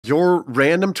Your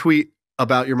random tweet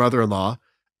about your mother-in-law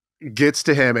gets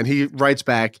to him and he writes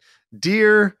back,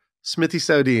 "Dear Smithy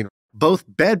Sodine, both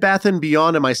Bed Bath &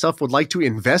 Beyond and myself would like to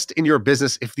invest in your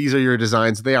business if these are your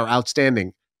designs. They are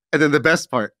outstanding." And then the best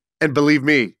part, "And believe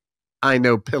me, I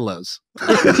know pillows."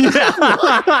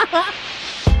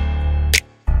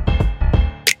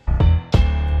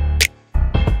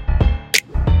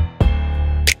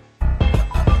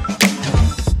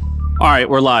 All right,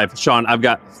 we're live. Shaan, I've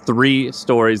got 3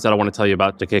 stories that I want to tell you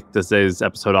about to kick this day's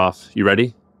episode off. You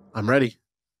ready? I'm ready.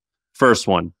 First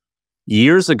one.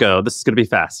 Years ago, this is going to be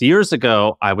fast. Years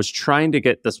ago, I was trying to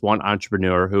get this one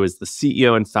entrepreneur who is the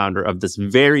CEO and founder of this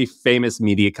very famous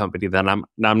media company that I'm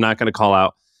not going to call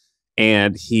out.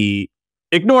 And he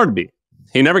ignored me.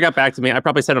 He never got back to me. I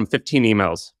probably sent him 15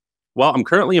 emails. Well, I'm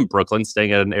currently in Brooklyn,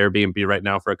 staying at an Airbnb right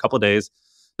now for a couple of days.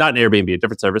 Not an Airbnb, a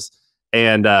different service.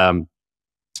 And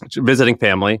visiting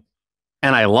family.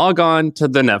 And I log on to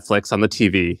the Netflix on the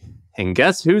TV. And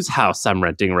guess whose house I'm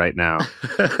renting right now?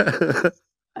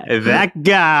 That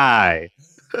guy.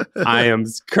 I am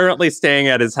currently staying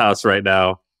at his house right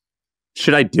now.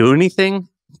 Should I do anything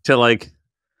to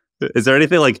is there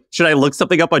anything should I look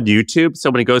something up on YouTube?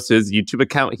 So when he goes to his YouTube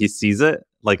account, he sees it?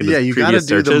 You got to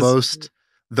do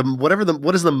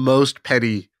what is the most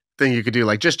petty thing you could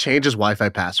do? Just change his Wi-Fi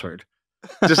password.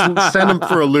 Just send him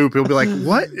for a loop. He'll be like,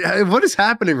 what is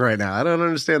happening right now? I don't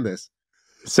understand this.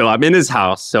 So I'm in his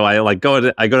house. So I go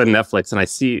to Netflix and I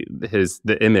see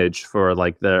the image for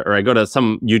or I go to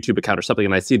some YouTube account or something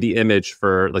and I see the image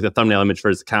for the thumbnail image for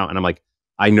his account. And I'm like,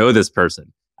 I know this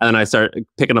person. And then I start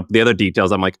picking up the other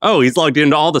details. I'm like, oh, he's logged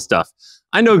into all the stuff.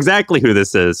 I know exactly who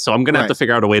this is. So I'm going to have to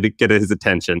figure out a way to get his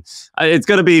attention. It's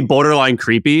going to be borderline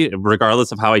creepy,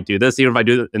 regardless of how I do this, even if I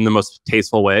do it in the most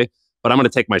tasteful way. But I'm going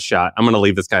to take my shot. I'm going to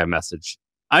leave this guy a message.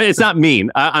 It's not mean.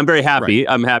 I'm very happy.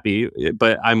 Right. I'm happy,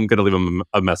 but I'm going to leave him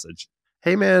a message.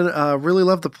 Hey, man, really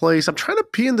love the place. I'm trying to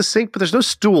pee in the sink, but there's no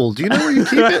stool. Do you know where you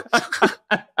keep it?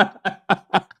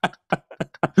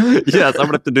 Yes, I'm going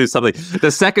to have to do something.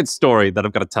 The second story that I'm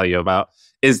going to tell you about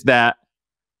is that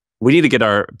we need to get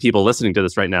our people listening to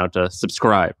this right now to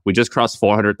subscribe. We just crossed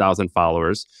 400,000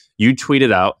 followers. You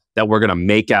tweeted out that we're going to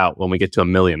make out when we get to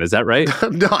 1 million. Is that right?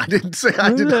 No, I did not say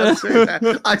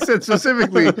that. I said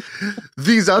specifically,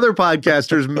 these other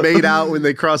podcasters made out when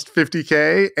they crossed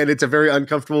 50K, and it's a very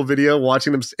uncomfortable video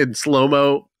watching them in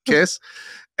slow-mo kiss.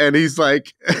 And he's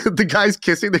like, the guy's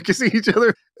kissing, they're kissing each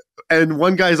other. And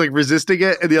one guy's resisting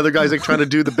it, and the other guy's trying to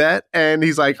do the bet. And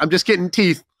he's like, I'm just getting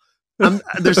teeth.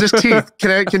 There's just teeth.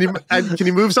 Can you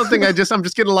move something? I'm just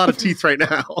getting a lot of teeth right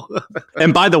now.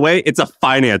 And by the way, it's a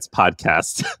finance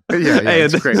podcast. Yeah,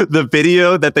 it's great. The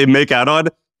video that they make out on,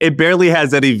 it barely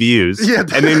has any views. Yeah,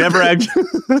 and they never actually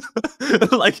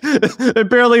it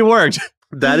barely worked.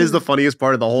 That is the funniest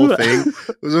part of the whole thing.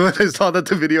 Was when I saw that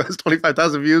the video has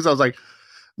 25,000 views. I was like,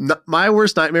 my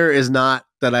worst nightmare is not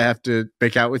that I have to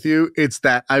make out with you. It's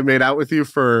that I made out with you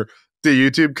for the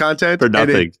YouTube content for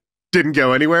nothing. Didn't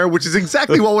go anywhere, which is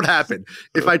exactly what would happen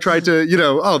if I tried to,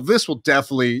 this will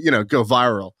definitely, go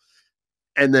viral.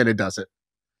 And then it doesn't.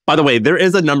 By the way, there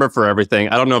is a number for everything.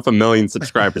 I don't know if 1 million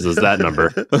subscribers is that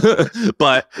number,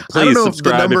 but please I don't know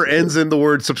subscribe. If the number ends in the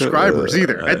word subscribers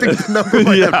either. I think the number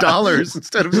might have dollars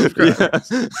instead of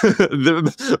subscribers.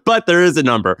 Yeah. But there is a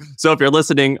number. So if you're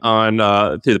listening on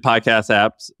through the podcast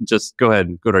apps, just go ahead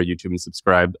and go to our YouTube and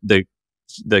subscribe.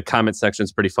 The comment section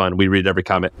is pretty fun. We read every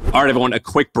comment. All right, everyone, a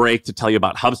quick break to tell you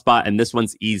about HubSpot. And this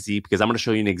one's easy because I'm going to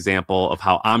show you an example of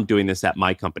how I'm doing this at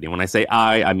my company. When I say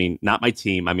I mean not my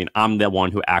team. I mean, I'm the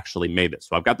one who actually made it.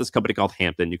 So I've got this company called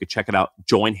Hampton. You can check it out,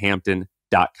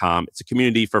 joinhampton.com. It's a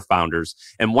community for founders.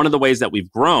 And one of the ways that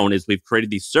we've grown is we've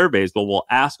created these surveys where we'll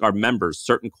ask our members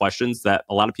certain questions that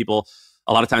a lot of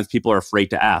times people are afraid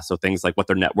to ask. So things like what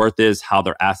their net worth is, how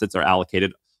their assets are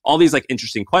allocated, all these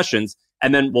interesting questions.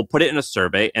 And then we'll put it in a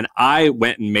survey. And I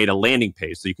went and made a landing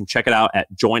page. So you can check it out at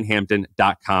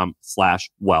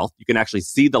joinhampton.com/wealth. You can actually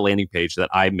see the landing page that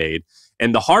I made.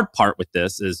 And the hard part with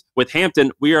this is with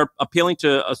Hampton, we are appealing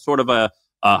to a sort of a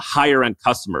higher end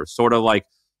customer, sort of like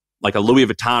a Louis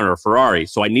Vuitton or a Ferrari.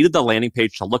 So I needed the landing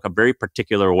page to look a very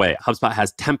particular way. HubSpot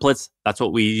has templates. That's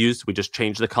what we use. We just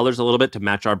change the colors a little bit to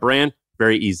match our brand.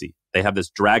 Very easy. They have this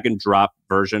drag and drop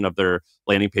version of their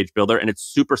landing page builder, and it's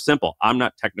super simple. I'm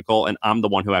not technical, and I'm the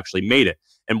one who actually made it.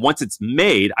 And once it's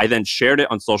made, I then shared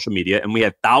it on social media, and we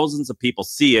had thousands of people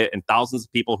see it and thousands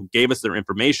of people who gave us their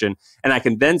information. And I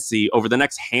can then see over the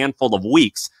next handful of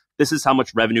weeks, this is how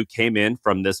much revenue came in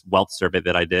from this wealth survey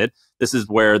that I did. This is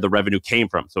where the revenue came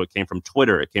from. So it came from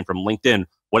Twitter, it came from LinkedIn,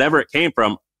 whatever it came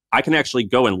from. I can actually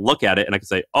go and look at it and I can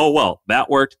say, oh, well, that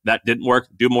worked. That didn't work.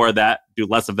 Do more of that. Do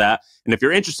less of that. And if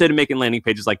you're interested in making landing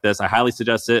pages like this, I highly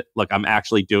suggest it. Look, I'm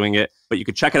actually doing it, but you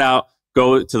can check it out.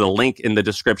 Go to the link in the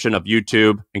description of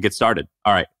YouTube and get started.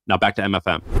 All right, now back to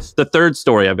MFM. The third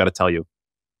story I've got to tell you.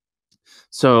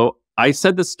 So I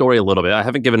said this story a little bit. I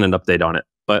haven't given an update on it,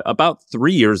 but about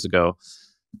 3 years ago,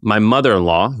 my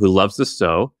mother-in-law, who loves to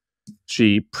sew,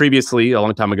 she previously, a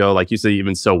long time ago, like used to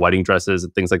even sew wedding dresses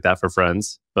and things like that for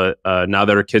friends. But now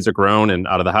that her kids are grown and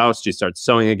out of the house, she starts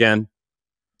sewing again.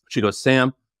 She goes,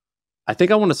 Sam, I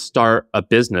think I want to start a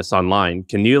business online.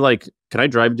 Can I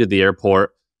drive you to the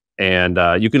airport and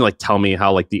you can tell me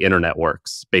how the internet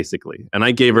works, basically? And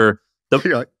I gave her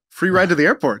the free ride to the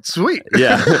airport. Sweet.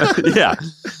 Yeah. Yeah.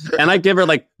 And I give her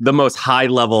the most high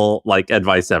level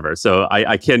advice ever. So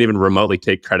I can't even remotely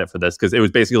take credit for this because it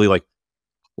was basically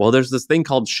well, there's this thing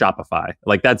called Shopify.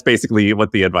 That's basically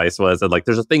what the advice was. And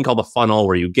there's a thing called a funnel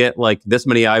where you get this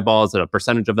many eyeballs and a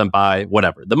percentage of them buy,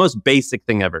 whatever. The most basic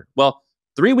thing ever. Well,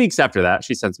 3 weeks after that,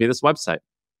 she sends me this website.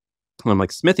 And I'm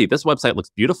like, Smithy, this website looks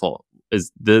beautiful.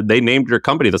 They named your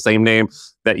company the same name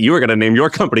that you were going to name your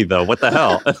company, though. What the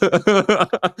hell?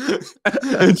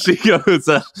 And she goes,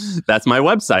 that's my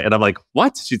website. And I'm like,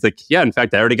 what? She's like, yeah, in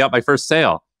fact, I already got my first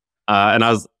sale. And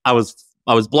I was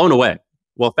blown away.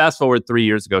 Well, fast forward 3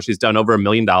 years ago, she's done over $1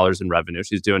 million in revenue.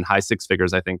 She's doing high six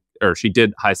figures, I think, or she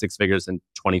did high six figures in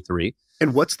 23.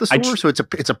 And what's the store? So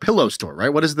it's a pillow store, right?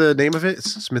 What is the name of it?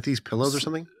 It's Smithy's Pillows or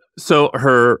something? So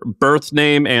her birth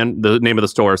name and the name of the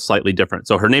store are slightly different.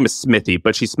 So her name is Smithy,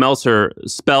 but she spells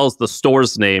the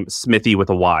store's name Smithy with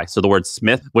a Y. So the word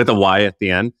Smith with a Y at the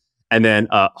end. And then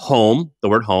home, the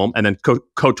word home, and then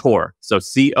couture. So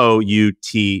Couture.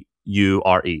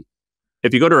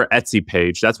 If you go to her Etsy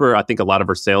page, that's where I think a lot of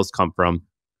her sales come from.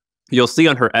 You'll see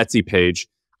on her Etsy page,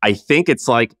 I think it's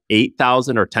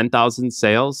 8,000 or 10,000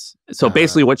 sales. So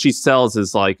basically what she sells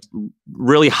is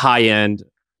really high-end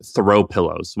throw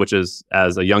pillows, which is,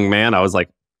 as a young man, I was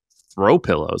like, throw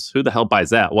pillows? Who the hell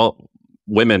buys that? Well,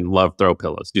 women love throw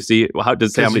pillows. Do you see how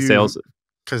many sales?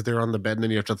 Because they're on the bed and then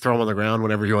you have to throw them on the ground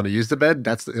whenever you want to use the bed.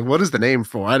 What is the name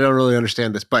for? I don't really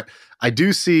understand this, but I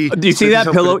do see. Do you see that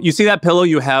pillow? You see that pillow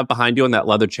you have behind you on that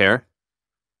leather chair?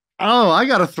 Oh, I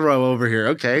got a throw over here.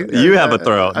 Okay. You have a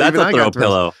throw. That's a throw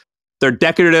pillow. They're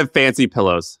decorative, fancy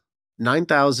pillows.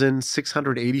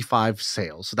 9,685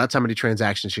 sales. So that's how many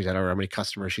transactions she's had or how many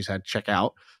customers she's had check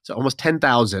out. So almost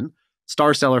 10,000.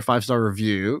 Star seller, 5-star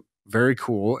review. Very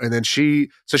cool. And then she's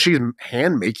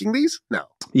hand making these? No.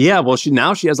 Yeah, well, she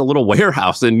has a little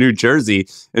warehouse in New Jersey,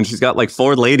 and she's got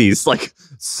 4 ladies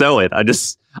sew it. I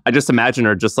just imagine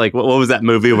her just what was that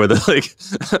movie where they're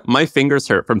my fingers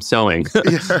hurt from sewing.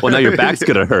 Well, now your back's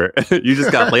gonna hurt. You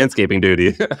just got landscaping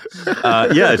duty.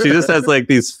 Yeah, she just has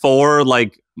these 4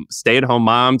 stay-at-home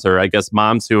moms, or I guess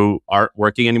moms who aren't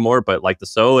working anymore but like to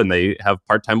sew, and they have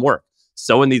part-time work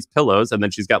sewing these pillows. And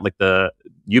then she's got the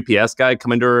UPS guy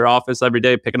coming to her office every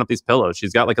day picking up these pillows.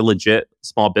 She's got a legit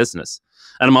small business.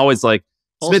 And I'm always like,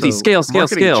 Smithy, scale,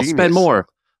 genius. Spend more.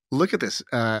 Look at this.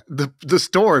 The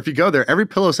store, if you go there, every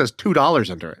pillow says $2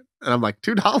 under it. And I'm like,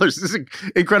 $2? This is an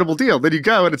incredible deal. Then you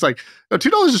go and it's no,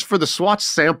 $2 is for the swatch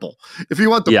sample. If you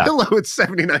want the pillow, it's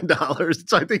 $79.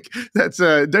 So I think that's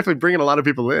definitely bringing a lot of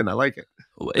people in. I like it.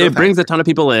 It brings a ton of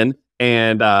people in,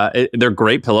 and they're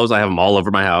great pillows. I have them all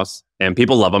over my house, and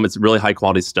people love them. It's really high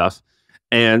quality stuff.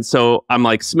 And so I'm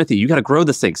like, Smithy, you got to grow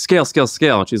this thing. Scale.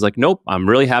 And she's like, nope, I'm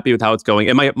really happy with how it's going.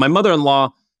 And my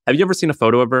mother-in-law, have you ever seen a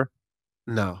photo of her?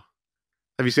 No.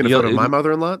 Have you seen a photo of my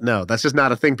mother-in-law? No, that's just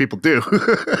not a thing people do.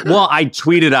 Well, I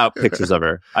tweeted out pictures of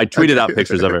her.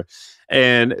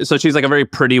 And so she's a very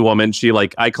pretty woman. She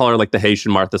I call her the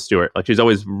Haitian Martha Stewart. She's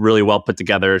always really well put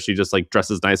together. She just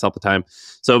dresses nice all the time.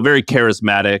 So very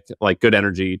charismatic, good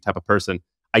energy type of person.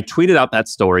 I tweeted out that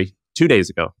story 2 days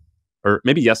ago, or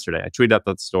maybe yesterday. I tweeted out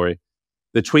that story.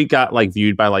 The tweet got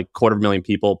viewed by 250,000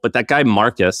 people. But that guy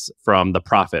Marcus from The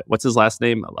Prophet, what's his last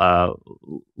name?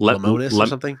 Lemonis or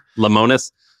something?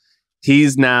 Lemonis.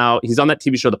 He's on that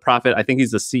TV show, The Prophet. I think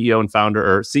he's the CEO and founder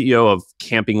or CEO of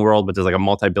Camping World, which is a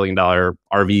multi-billion-dollar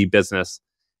RV business.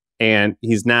 And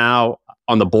he's now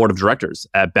on the board of directors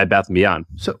at Bed Bath & Beyond.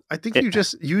 So I think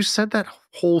you said that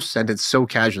whole sentence so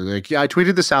casually. Yeah, I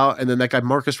tweeted this out, and then that guy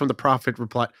Marcus from The Prophet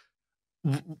replied.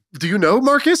 Do you know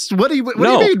Marcus? What do you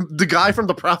mean the guy from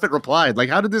The Prophet replied?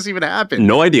 How did this even happen?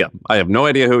 No idea. I have no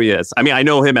idea who he is. I mean, I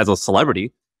know him as a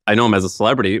celebrity.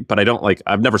 But I don't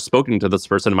I've never spoken to this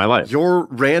person in my life. Your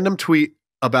random tweet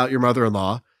about your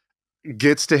mother-in-law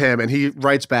gets to him, and he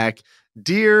writes back,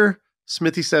 "Dear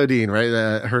Smithy Sodine, right?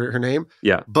 Her name.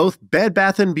 Yeah. Both Bed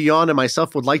Bath & Beyond and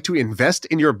myself would like to invest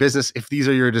in your business if these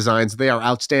are your designs. They are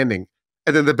outstanding.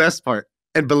 And then the best part,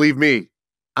 and believe me,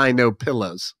 I know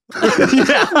pillows.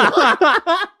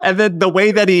 And then the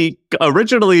way that he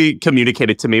originally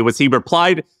communicated to me was he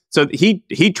replied. So he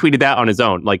tweeted that on his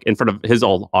own, like in front of his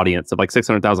old audience of like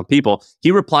 600,000 people.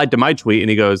 He replied to my tweet and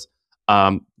he goes,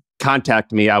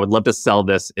 contact me. I would love to sell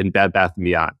this in Bed Bath &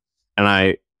 Beyond. And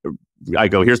I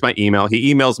go, here's my email.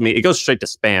 He emails me. It goes straight to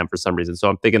spam for some reason. So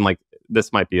I'm thinking like,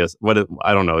 this might be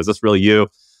I don't know. Is this really you?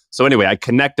 So anyway, I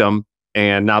connect them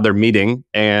and now they're meeting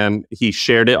and he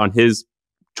shared it on his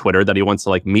Twitter that he wants to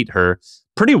like meet her.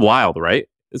 Pretty wild, right?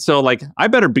 So like, I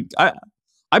better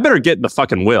get in the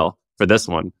fucking will for this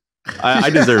one. I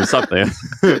deserve something.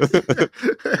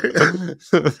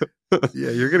 Yeah,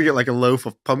 you're gonna get like a loaf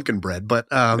of pumpkin bread, but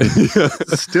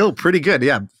still pretty good.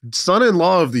 Yeah,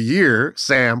 son-in-law of the year,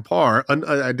 Sam Parr.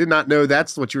 I did not know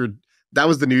that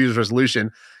was the New Year's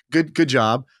resolution. Good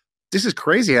job. This is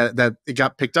crazy that it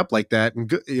got picked up like that, and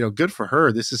good for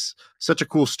her. This is such a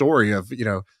cool story of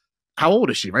how old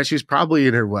is she? Right, she's probably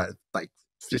in her like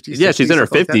 50s. Yeah, she's in her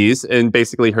 50s, and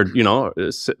basically her,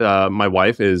 my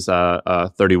wife is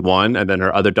 31, and then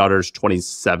her other daughter's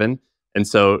 27, and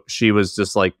so she was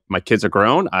just like, my kids are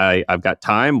grown, I've got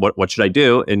time. What should I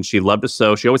do? And she loved to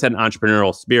sew. She always had an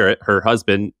entrepreneurial spirit. Her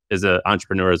husband is an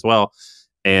entrepreneur as well,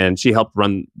 and she helped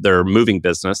run their moving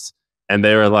business. And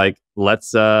they were like,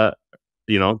 let's,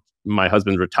 my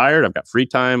husband's retired. I've got free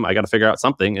time. I got to figure out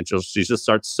something. And she just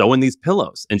starts sewing these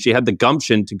pillows, and she had the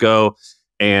gumption to go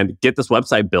and get this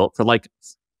website built for like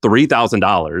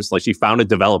 $3,000. Like she found a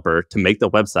developer to make the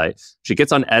website. She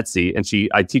gets on Etsy and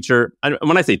I teach her.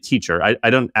 When I say teacher, I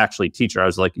don't actually teach her. I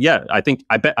was like, yeah, I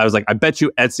bet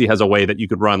you Etsy has a way that you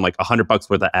could run like $100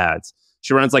 worth of ads.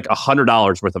 She runs like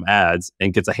 $100 worth of ads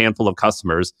and gets a handful of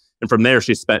customers. And from there,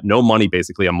 she spent no money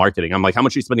basically on marketing. I'm like, how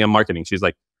much are you spending on marketing? She's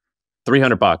like,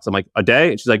 $300. I'm like, a day?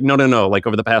 And she's like, no, like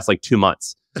over the past like 2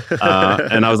 months.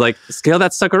 And I was like, scale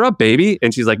that sucker up, baby.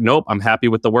 And she's like, nope, I'm happy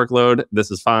with the workload.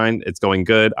 This is fine. It's going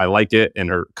good. I like it. And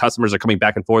her customers are coming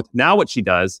back and forth. Now what she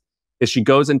does is she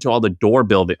goes into all the door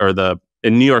building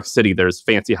in New York City, there's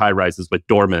fancy high rises with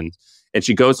doormen. And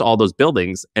she goes to all those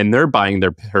buildings and they're buying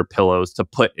her pillows to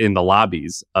put in the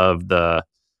lobbies of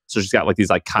so she's got like these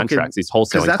like contracts, these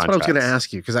wholesaling contracts. Because that's what I was going to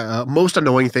ask you. Because most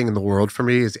annoying thing in the world for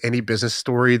me is any business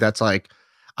story that's like,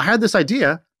 I had this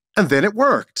idea and then it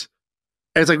worked.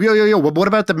 And it's like, yo, what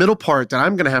about the middle part that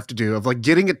I'm going to have to do of like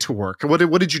getting it to work?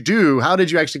 What did you do? How did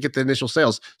you actually get the initial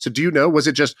sales? So do you know, was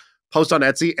it just post on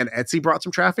Etsy and Etsy brought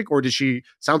some traffic? Or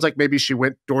sounds like maybe she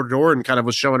went door to door and kind of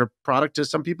was showing her product to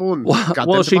some people and got them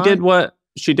to buy?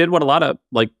 She did what a lot of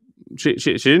like, she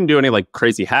didn't do any like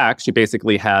crazy hacks. She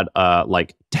basically had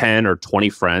like 10 or 20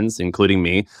 friends, including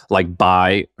me, like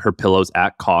buy her pillows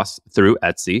at cost through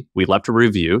Etsy. We left a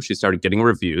review. She started getting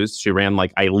reviews. She ran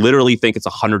like, I literally think it's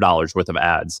 $100 worth of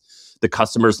ads. The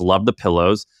customers loved the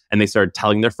pillows and they started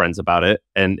telling their friends about it.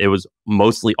 And it was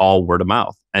mostly all word of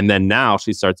mouth. And then now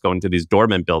she starts going to these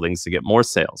doorman buildings to get more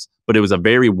sales. But it was a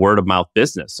very word of mouth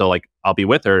business. So like I'll be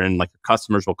with her and like her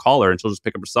customers will call her and she'll just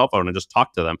pick up her cell phone and just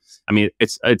talk to them. I mean,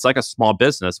 it's like a small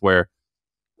business where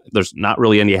there's not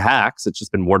really any hacks. It's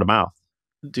just been word of mouth.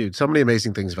 Dude, so many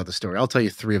amazing things about the story. I'll tell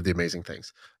you 3 of the amazing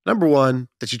things. Number 1,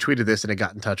 that you tweeted this and it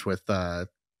got in touch with the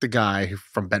guy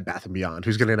from Bed Bath & Beyond,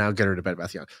 who's going to now get her to Bed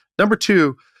Bath & Beyond. Number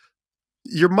 2,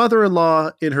 your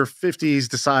mother-in-law in her 50s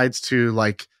decides to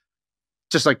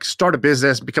just start a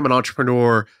business, become an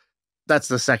entrepreneur. That's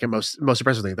the second most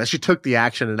impressive thing, that she took the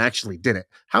action and actually did it.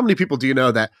 How many people do you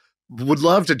know that would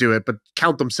love to do it, but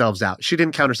count themselves out? She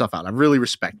didn't count herself out. I really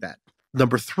respect that.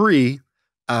 Number 3,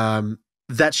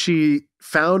 that she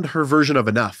found her version of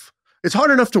enough. It's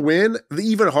hard enough to win. The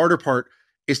even harder part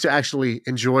is to actually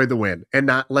enjoy the win and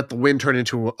not let the win turn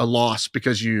into a loss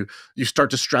because you start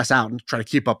to stress out and try to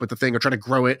keep up with the thing or try to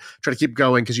grow it, try to keep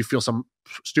going because you feel some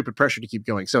stupid pressure to keep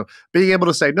going. So being able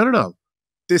to say, no,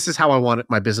 this is how I want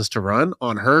my business to run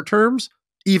on her terms,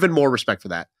 even more respect for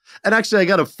that. And actually, I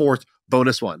got a 4th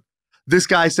bonus one. This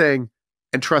guy saying,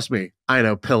 and trust me, I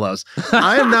know pillows.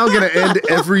 I am now going to end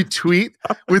every tweet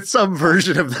with some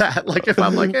version of that. Like if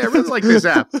I'm like, hey, I really like this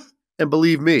app. And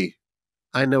believe me,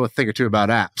 I know a thing or two about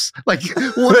apps. Like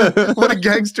what a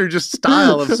gangster just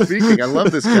style of speaking. I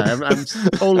love this guy. I'm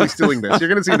totally stealing this. You're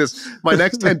going to see this. My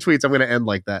next 10 tweets, I'm going to end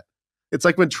like that. It's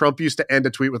like when Trump used to end a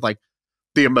tweet with like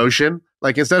the emotion.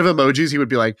 Like instead of emojis, he would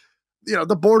be like,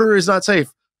 the border is not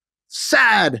safe.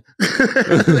 Sad.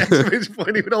 Exclamation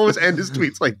point. He would always end his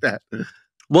tweets like that.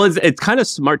 Well, it's kind of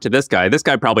smart to this guy. This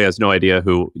guy probably has no idea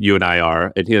who you and I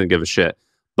are, and he doesn't give a shit.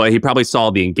 But he probably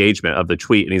saw the engagement of the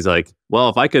tweet and he's like, well,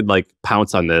 if I could like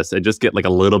pounce on this and just get like a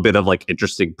little bit of like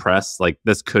interesting press, like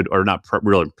this could, or not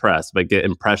real press, but get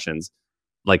impressions,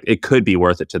 like it could be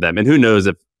worth it to them. And who knows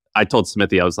if I told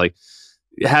Smithy, I was like,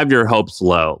 have your hopes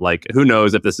low. Like, who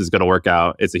knows if this is going to work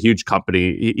out? It's a huge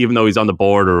company, even though he's on the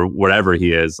board or whatever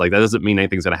he is. Like, that doesn't mean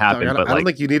anything's going to happen. I don't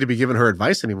think you need to be giving her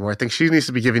advice anymore. I think she needs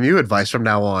to be giving you advice from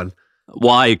now on.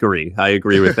 Well, I agree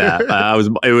with that.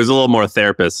 It was a little more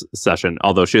therapist session,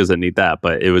 although she doesn't need that.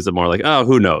 But it was more like, oh,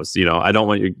 who knows? You know, I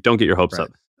don't get your hopes up.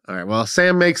 All right. Well,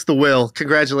 Sam makes the will.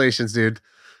 Congratulations, dude.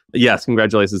 Yes,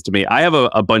 congratulations to me. I have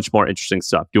a bunch more interesting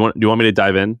stuff. Do you want me to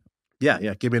dive in?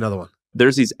 Yeah. Give me another one.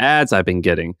 There's these ads I've been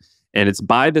getting, and it's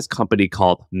by this company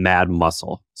called Mad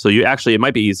Muscle. So it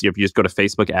might be easier if you just go to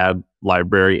Facebook ad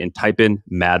library and type in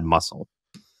Mad Muscle.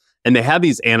 And they have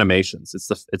these animations.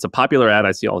 It's a popular ad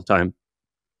I see all the time,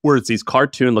 where it's these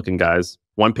cartoon looking guys.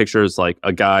 One picture is like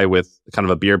a guy with kind of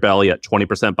a beer belly at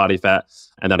 20% body fat,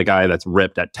 and then a guy that's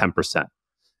ripped at 10%.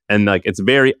 And like, it's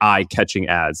very eye-catching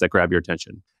ads that grab your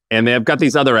attention. And they have got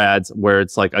these other ads where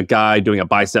it's like a guy doing a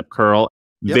bicep curl.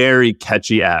 Yep. Very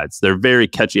catchy ads. They're very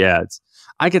catchy ads.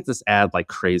 I get this ad like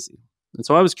crazy. And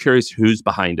so I was curious who's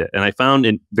behind it. And I found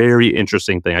a very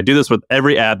interesting thing. I do this with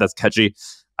every ad that's catchy.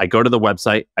 I go to the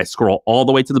website, I scroll all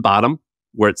the way to the bottom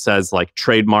where it says like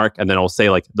trademark, and then I'll say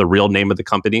like the real name of the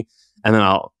company, and then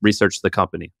I'll research the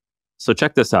company. So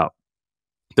check this out.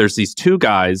 There's these two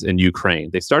guys in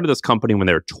Ukraine. They started this company when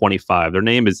they were 25. Their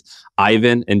name is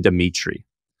Ivan and Dmitry.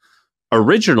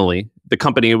 Originally, the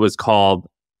company was called,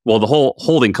 well, the whole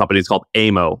holding company is called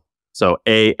AMO. So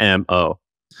AMO.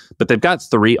 But they've got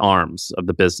three arms of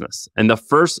the business. And the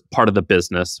first part of the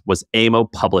business was AMO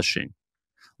Publishing.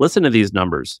 Listen to these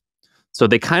numbers. So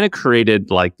they kind of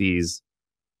created like these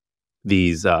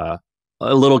little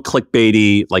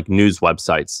clickbaity like news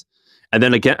websites. And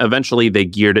then again, eventually they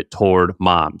geared it toward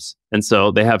moms. And so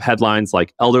they have headlines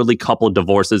like elderly couple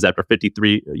divorces after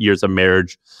 53 years of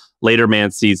marriage. Later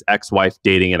man sees ex-wife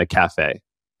dating in a cafe.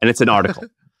 And it's an article.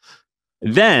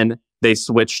 Then they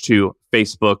switch to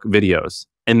Facebook videos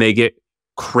and they get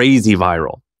crazy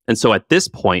viral. And so at this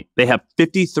point, they have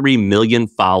 53 million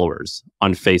followers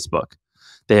on Facebook.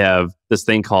 They have this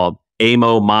thing called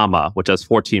AMO Mama, which has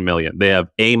 14 million. They have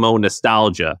AMO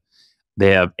Nostalgia.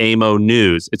 They have AMO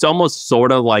News. It's almost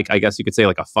sort of like, I guess you could say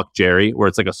like a Fuck Jerry, where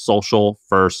it's like a social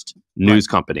first news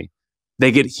company.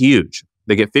 They get huge.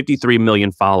 They get 53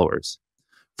 million followers.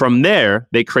 From there,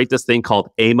 they create this thing called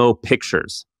AMO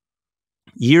Pictures.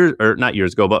 Not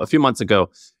years ago, but a few months ago,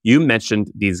 you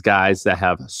mentioned these guys that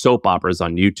have soap operas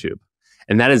on YouTube.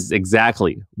 And that is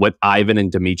exactly what Ivan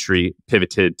and Dmitry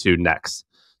pivoted to next.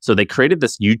 So they created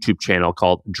this YouTube channel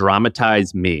called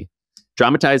Dramatize Me.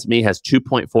 Dramatize Me has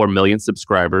 2.4 million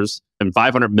subscribers and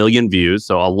 500 million views,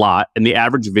 so a lot. And the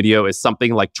average video is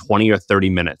something like 20 or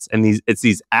 30 minutes. And it's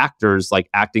these actors like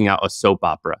acting out a soap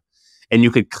opera. And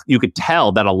you could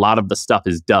tell that a lot of the stuff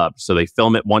is dubbed. So they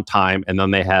film it one time and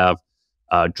then they have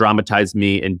Dramatize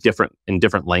Me in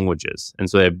different languages. And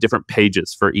so they have different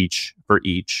pages for each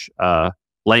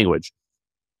language.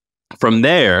 From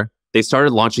there, they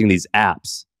started launching these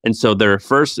apps. And so their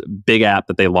first big app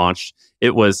that they launched,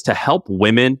 it was to help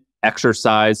women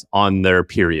exercise on their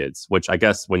periods, which I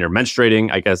guess when you're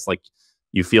menstruating, I guess like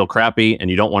you feel crappy and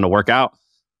you don't want to work out.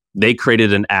 They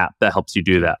created an app that helps you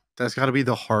do that. That's got to be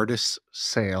the hardest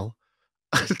sale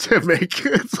to make.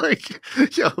 It's like,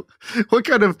 yo, what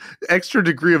kind of extra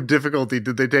degree of difficulty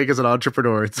did they take as an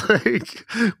entrepreneur? It's like,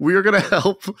 we are going to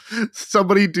help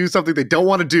somebody do something they don't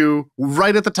want to do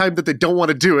right at the time that they don't want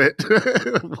to do it.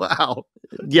 Wow.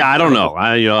 Yeah, I don't know.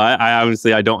 I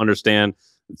obviously I don't understand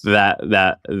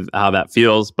that how that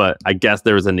feels, but I guess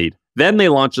there was a need. Then they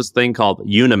launched this thing called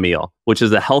Unimeal, which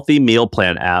is a healthy meal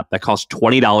plan app that costs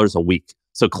 $20 a week.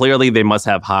 So clearly they must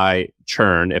have high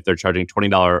churn if they're charging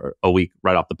 $20 a week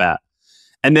right off the bat.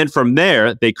 And then from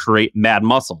there, they create Mad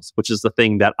Muscles, which is the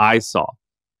thing that I saw.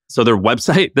 So their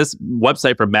website, this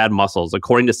website for Mad Muscles,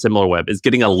 according to SimilarWeb, is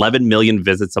getting 11 million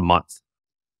visits a month.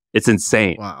 It's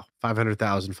insane. Wow.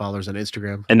 500,000 followers on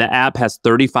Instagram. And the app has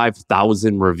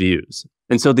 35,000 reviews.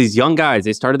 And so these young guys,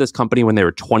 they started this company when they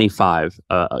were 25,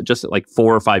 just like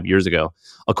 4 or 5 years ago.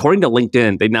 According to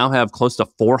LinkedIn, they now have close to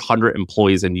 400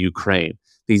 employees in Ukraine.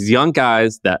 These young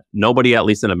guys that nobody, at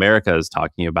least in America, is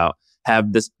talking about,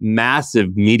 have this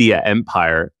massive media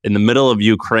empire in the middle of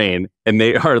Ukraine. And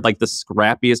they are like the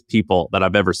scrappiest people that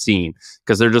I've ever seen,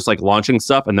 because they're just like launching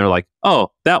stuff and they're like,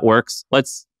 oh, that works.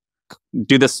 Let's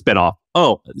do this spinoff.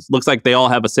 Oh, it looks like they all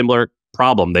have a similar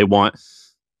problem. They want,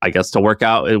 I guess, to work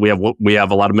out. We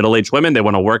have a lot of middle-aged women. They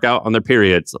want to work out on their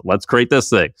periods. Let's create this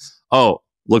thing. Oh,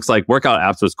 looks like workout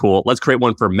apps was cool. Let's create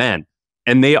one for men.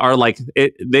 And they are like,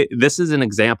 this is an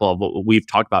example of what we've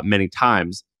talked about many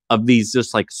times of these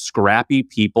just like scrappy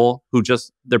people who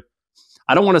just,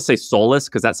 I don't want to say soulless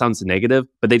because that sounds negative,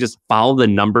 but they just follow the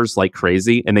numbers like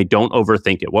crazy and they don't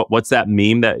overthink it. What's that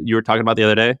meme that you were talking about the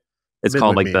other day? It's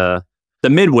called like the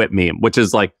midwit meme, which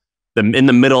is like in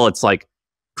the middle, it's like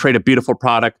create a beautiful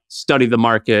product, study the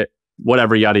market,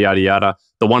 whatever, yada, yada, yada.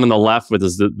 The one on the left with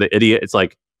the idiot, it's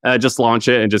like, just launch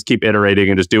it and just keep iterating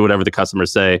and just do whatever the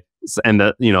customers say. And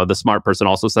the smart person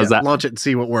also says that. Launch it and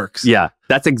see what works. Yeah,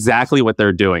 that's exactly what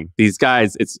they're doing. These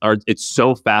guys, it's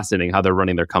so fascinating how they're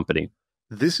running their company.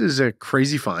 This is a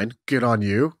crazy find. Good on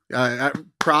you.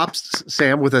 Props,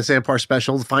 Sam, with a Sampar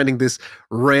special, finding this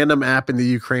random app in the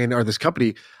Ukraine or this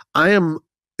company. I am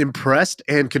impressed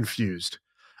and confused.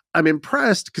 I'm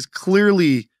impressed because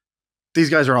clearly these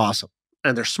guys are awesome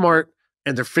and they're smart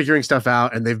and they're figuring stuff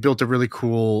out and they've built a really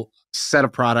cool set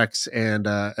of products and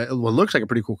what looks like a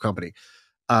pretty cool company.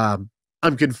 I'm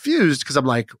confused because I'm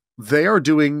like, they are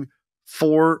doing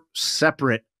 4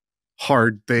 separate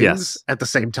hard things at the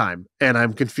same time. And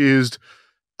I'm confused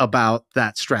about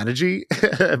that strategy.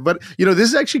 But, this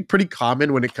is actually pretty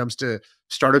common when it comes to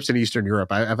startups in Eastern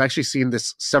Europe. I've actually seen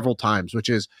this several times, which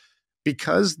is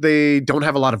because they don't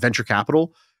have a lot of venture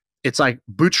capital, it's like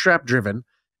bootstrap driven.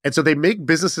 And so they make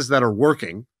businesses that are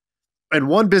working and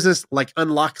one business like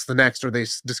unlocks the next, or they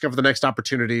discover the next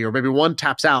opportunity, or maybe one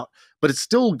taps out, but it's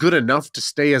still good enough to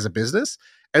stay as a business.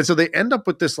 And so they end up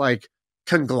with this like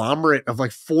conglomerate of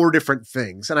like 4 different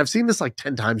things. And I've seen this like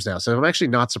 10 times now. So I'm actually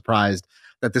not surprised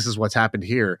that this is what's happened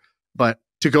here. But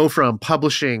to go from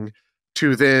publishing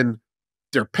to then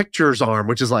their pictures arm,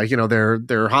 which is like,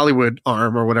 their Hollywood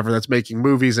arm or whatever that's making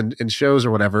movies and shows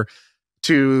or whatever,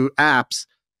 to apps,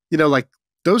 like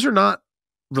those are not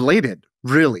related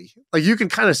really. Like you can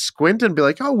kind of squint and be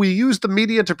like, oh, we use the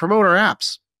media to promote our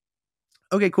apps.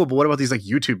 Okay, cool. But what about these like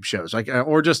YouTube shows, like,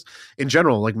 or just in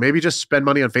general, like maybe just spend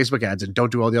money on Facebook ads and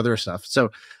don't do all the other stuff.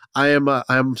 So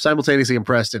I'm simultaneously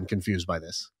impressed and confused by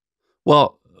this.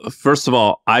 Well, first of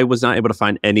all, I was not able to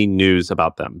find any news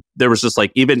about them. There was just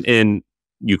like, even in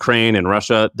Ukraine and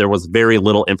Russia, there was very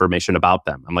little information about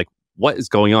them. I'm like, what is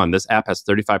going on? This app has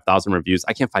 35,000 reviews.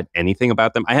 I can't find anything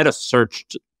about them. I had to search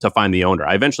to find the owner.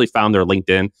 I eventually found their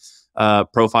LinkedIn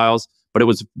profiles, but it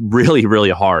was really, really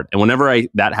hard. And whenever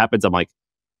that happens, I'm like,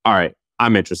 all right,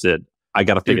 I'm interested. I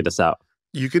got to figure this out.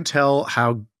 You can tell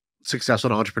how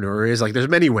successful an entrepreneur is. Like there's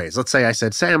many ways. Let's say I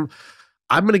said, Sam,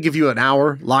 I'm going to give you an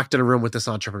hour locked in a room with this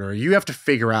entrepreneur. You have to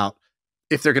figure out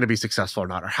if they're going to be successful or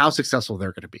not, or how successful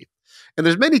they're going to be. And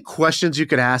there's many questions you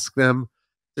could ask them.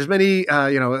 There's many,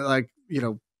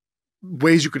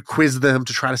 ways you could quiz them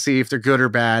to try to see if they're good or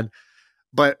bad.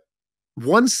 But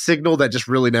one signal that just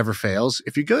really never fails,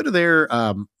 if you go to their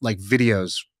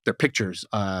videos, their pictures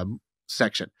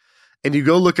section, and you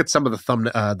go look at some of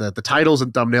the the titles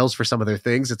and thumbnails for some of their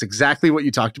things, it's exactly what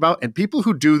you talked about. And people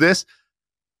who do this,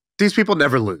 these people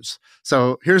never lose.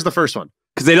 So here's the first one.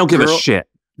 Because they don't give a shit.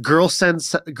 Girl sent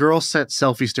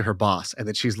selfies to her boss, and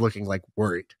then she's looking like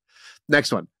worried.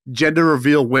 Next one, gender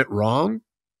reveal went wrong? ?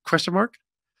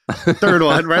 Third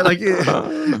one, right? Like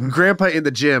grandpa in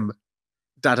the gym, ...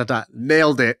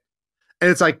 nailed it. And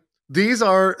it's like, these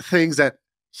are things that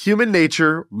human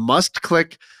nature must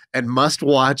click and must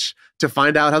watch to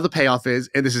find out how the payoff is.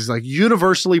 And this is like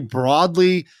universally,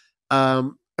 broadly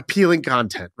appealing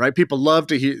content, right? People love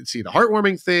to see the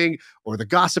heartwarming thing or the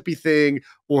gossipy thing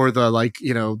or the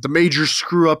the major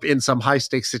screw up in some high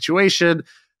stakes situation.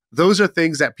 Those are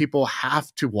things that people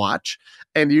have to watch.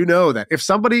 And that if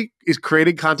somebody is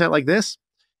creating content like this,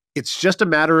 it's just a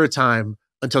matter of time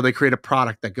until they create a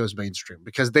product that goes mainstream,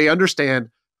 because they understand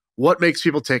what makes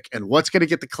people tick and what's going to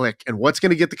get the click and what's going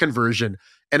to get the conversion.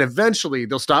 And eventually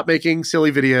they'll stop making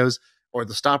silly videos, or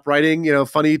they'll stop writing,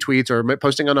 funny tweets or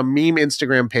posting on a meme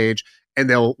Instagram page, and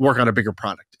they'll work on a bigger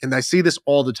product. And I see this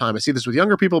all the time. I see this with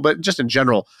younger people, but just in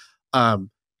general,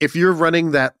 if you're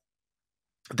running that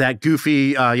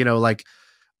goofy,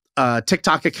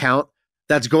 TikTok account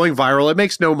that's going viral, it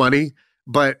makes no money,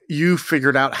 but you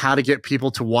figured out how to get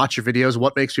people to watch your videos,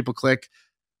 what makes people click.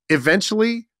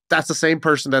 Eventually, that's the same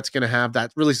person that's going to have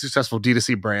that really successful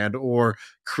D2C brand or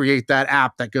create that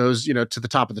app that goes, to the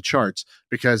top of the charts,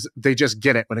 because they just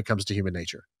get it when it comes to human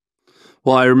nature.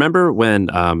 Well, I remember when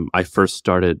I first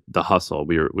started The Hustle,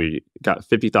 we got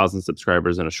 50,000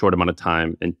 subscribers in a short amount of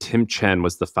time, and Tim Chen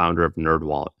was the founder of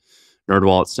NerdWallet.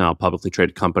 NerdWallet's now a publicly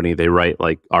traded company. They write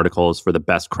like articles for the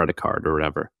best credit card or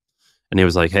whatever. And he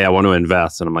was like, hey, I want to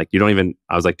invest. And I'm like,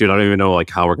 I was like, dude, I don't even know like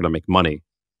how we're going to make money.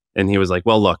 And he was like,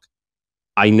 well, look,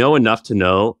 I know enough to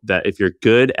know that if you're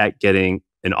good at getting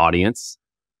an audience,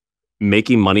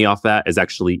 making money off that is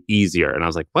actually easier. And I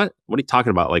was like, what are you talking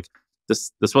about? Like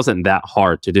this wasn't that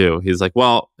hard to do. He's like,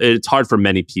 well, it's hard for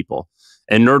many people.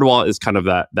 And NerdWallet is kind of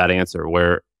that answer,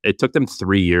 where it took them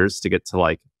 3 years to get to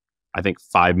like, I think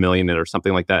 5 million or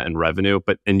something like that in revenue.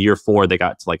 But in year 4, they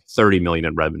got to like 30 million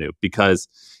in revenue because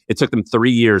it took them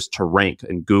 3 years to rank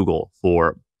in Google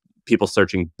for people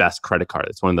searching best credit card.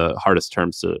 It's one of the hardest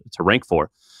terms to rank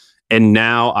for. And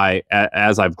now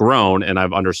as I've grown and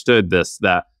I've understood this,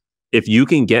 that if you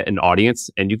can get an audience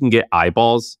and you can get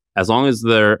eyeballs, as long as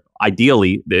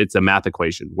ideally, it's a math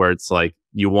equation where it's like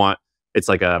the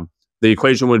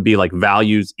equation would be like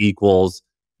values equals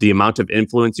the amount of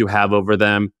influence you have over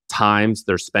them times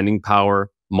their spending power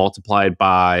multiplied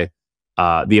by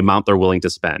the amount they're willing to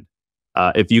spend.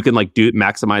 If you can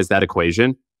maximize that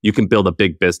equation, you can build a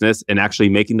big business, and actually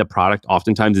making the product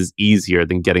oftentimes is easier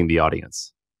than getting the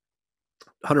audience.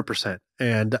 100%.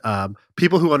 And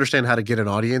people who understand how to get an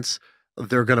audience,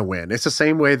 they're going to win. It's the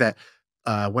same way that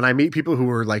when I meet people who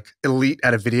are like elite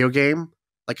at a video game,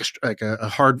 like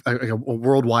a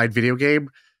worldwide video game,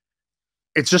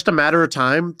 it's just a matter of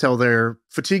time till they're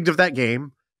fatigued of that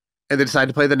game and they decide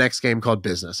to play the next game called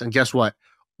business. And guess what?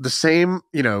 The same,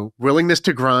 willingness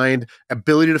to grind,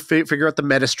 ability to figure out the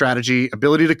meta strategy,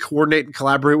 ability to coordinate and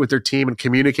collaborate with their team and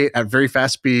communicate at very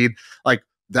fast speed, like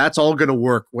that's all going to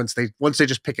work once they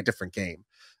just pick a different game.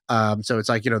 So it's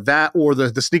like, that or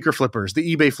the sneaker flippers,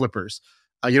 the eBay flippers.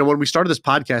 When we started this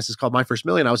podcast, it's called My First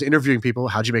Million. I was interviewing people.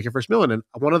 How'd you make your first million? And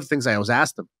one of the things I always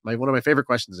asked them, one of my favorite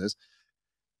questions is,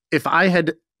 if I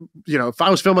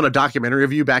was filming a documentary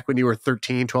of you back when you were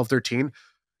 12, 13,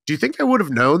 do you think I would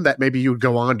have known that maybe you would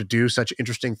go on to do such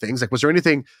interesting things? Like, was there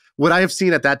anything, would I have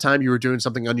seen at that time you were doing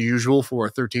something unusual for a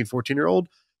 13, 14-year-old?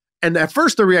 And at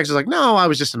first the reaction is like, no, I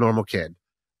was just a normal kid.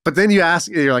 But then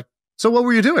you're like, so what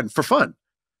were you doing for fun?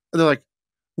 And they're like,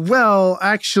 well,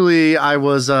 actually I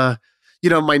was,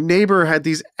 my neighbor had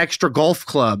these extra golf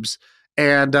clubs.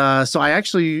 And so I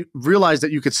actually realized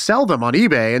that you could sell them on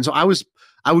eBay. And so I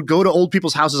would go to old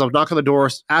people's houses. I would knock on the door,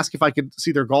 ask if I could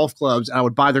see their golf clubs, and I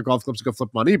would buy their golf clubs and go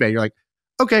flip them on eBay. You're like,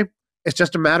 okay, it's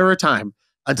just a matter of time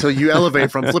until you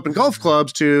elevate from flipping golf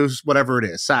clubs to whatever it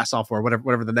is, SaaS software,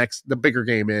 whatever the bigger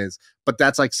game is. But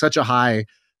that's like such a high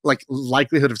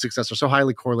likelihood of success, or so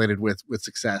highly correlated with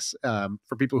success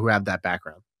for people who have that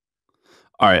background.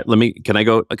 All right, can I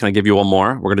give you one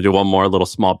more? We're going to do one more little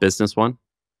small business one.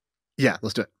 Yeah,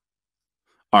 let's do it.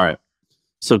 All right.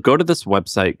 So go to this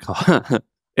website called,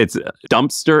 it's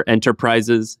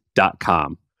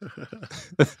dumpsterenterprises.com.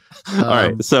 All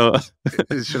right. So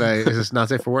is this not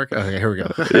safe for work? Okay, here we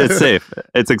go. It's safe.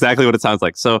 It's exactly what it sounds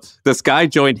like. So this guy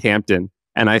joined Hampton,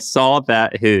 and I saw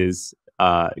that his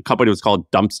company was called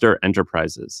Dumpster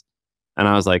Enterprises. And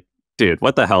I was like, dude,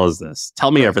 what the hell is this?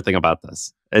 Tell me everything about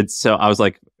this. And so I was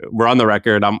like, we're on the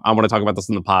record. I want to talk about this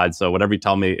in the pod. So whatever you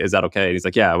tell me, is that okay? And he's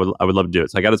like, yeah, I would love to do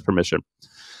it. So I got his permission.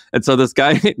 And so this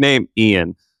guy named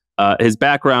Ian, his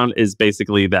background is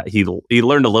basically that he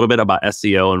learned a little bit about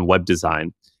SEO and web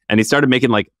design. And he started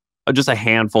making just a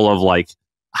handful of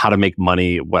how to make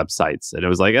money websites. And it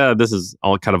was like, this is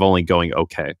all kind of only going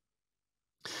okay.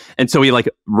 And so he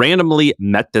randomly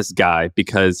met this guy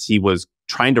because he was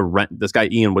trying to rent, this guy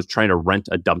Ian was trying to rent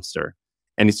a dumpster.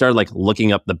 And he started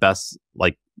looking up the best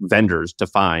vendors to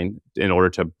find in order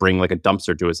to bring a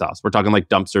dumpster to his house. We're talking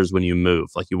dumpsters when you move,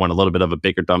 you want a little bit of a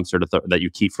bigger dumpster that you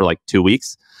keep for 2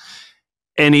 weeks.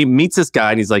 And he meets this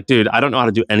guy and he's like, dude, I don't know how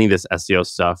to do any of this SEO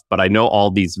stuff, but I know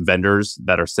all these vendors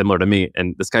that are similar to me.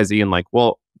 And this guy's Ian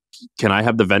well, can I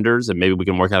have the vendors and maybe we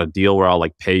can work out a deal where I'll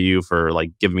pay you for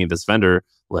giving me this vendor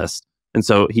list. And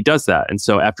so he does that. And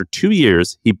so after 2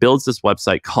 years, he builds this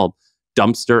website called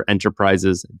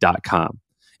dumpsterenterprises.com.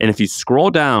 And if you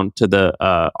scroll down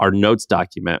to our notes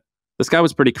document, this guy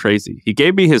was pretty crazy. He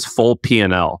gave me his full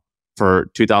P&L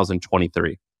for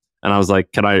 2023. And I was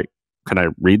like, can I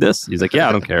read this? He's like, yeah,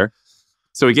 I don't care.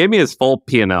 So he gave me his full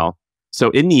P&L. So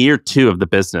in year 2 of the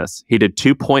business, he did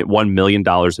 $2.1 million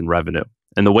in revenue.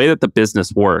 And the way that the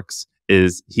business works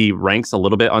is he ranks a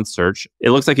little bit on search. It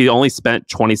looks like he only spent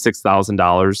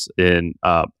 $26,000 in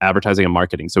advertising and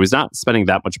marketing. So he's not spending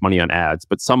that much money on ads,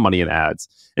 but some money in ads.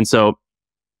 And so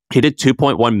he did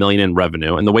 2.1 million in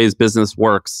revenue. And the way his business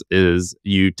works is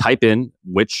you type in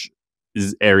which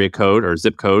area code or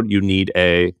zip code you need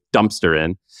a dumpster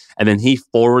in, and then he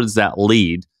forwards that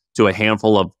lead to a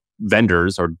handful of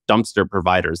vendors or dumpster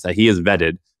providers that he has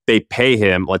vetted. They pay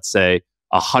him, let's say,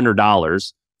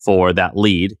 $100 for that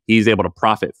lead. He's able to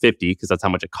profit 50 because that's how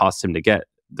much it costs him to get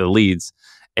the leads.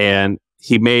 And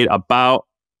he made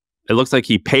it looks like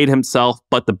he paid himself,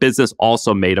 but the business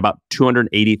also made about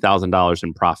 $280,000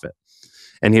 in profit.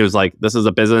 And he was like, this is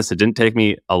a business. It didn't take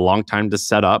me a long time to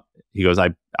set up. He goes,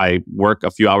 I work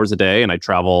a few hours a day and I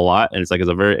travel a lot. And it's like,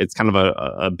 it's kind of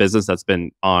a business that's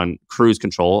been on cruise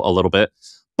control a little bit.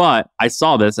 But I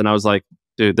saw this and I was like,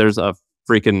 dude, there's a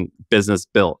freaking business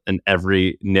built in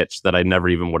every niche that I never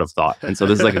even would have thought. And so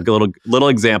this is like a little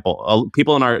example.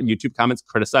 People in our YouTube comments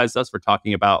criticized us for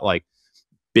talking about like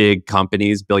big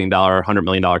companies, $1 billion, $100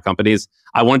 million companies.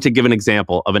 I wanted to give an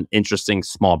example of an interesting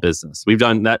small business. We've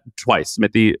done that twice,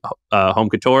 Smithy Home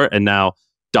Couture, and now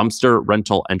Dumpster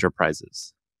Rental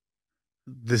Enterprises.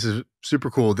 This is super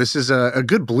cool. This is a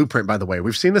good blueprint, by the way.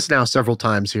 We've seen this now several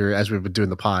times here as we've been doing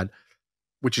the pod,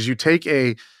 which is you take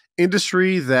a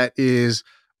industry that is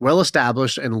well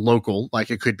established and local,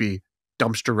 like it could be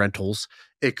dumpster rentals,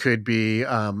 it could be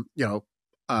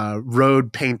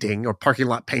road painting or parking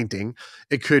lot painting,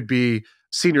 it could be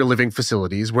senior living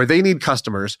facilities where they need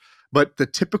customers, but the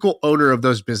typical owner of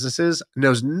those businesses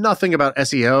knows nothing about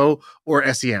SEO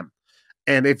or SEM.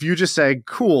 And if you just say,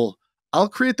 cool, I'll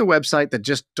create the website that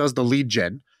just does the lead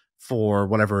gen for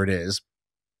whatever it is,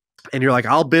 and you're like,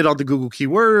 I'll bid on the Google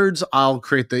keywords, I'll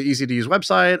create the easy to use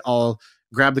website, I'll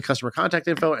grab the customer contact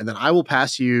info, and then I will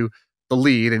pass you the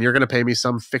lead and you're going to pay me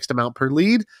some fixed amount per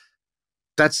lead.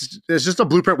 It's just a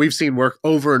blueprint we've seen work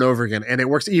over and over again. And it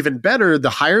works even better the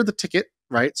higher the ticket,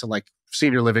 right? So like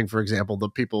senior living, for example, the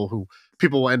people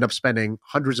will end up spending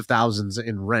hundreds of thousands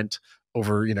in rent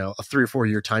over, a 3 or 4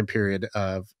 year time period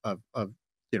of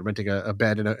renting a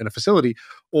bed in a facility,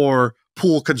 or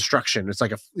pool construction. It's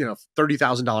like a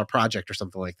 $30,000 project or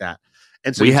something like that.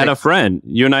 And so a friend,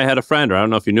 you and I had a friend, or I don't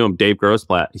know if you knew him, Dave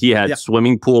Grossblatt. He had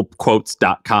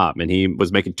swimmingpoolquotes.com and he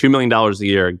was making $2 million a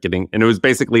year and it was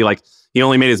basically like he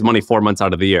only made his money 4 months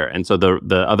out of the year. And so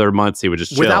the other months he would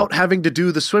just chill. Without having to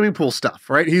do the swimming pool stuff,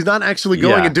 right? He's not actually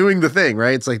going and doing the thing,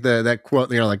 right? It's like that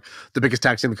quote, like the biggest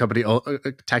taxi company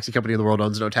in the world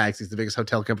owns no taxis. The biggest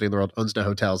hotel company in the world owns no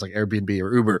hotels, like Airbnb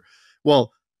or Uber.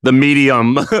 Well, the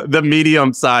medium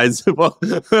size, the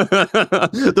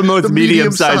most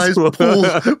medium size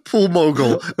pool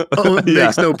mogul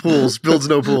makes no pools, builds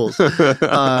no pools.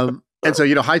 And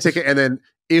so, high ticket. And then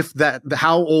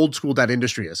how old school that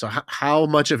industry is. So how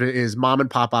much of it is mom and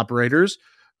pop operators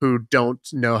who don't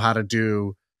know how to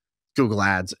do Google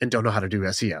ads and don't know how to do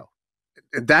SEO.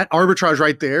 And that arbitrage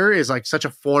right there is like such a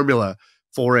formula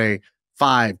for a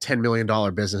 $5-10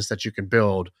 million business that you can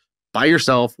build by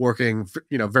yourself, working,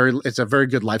 it's a very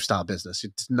good lifestyle business.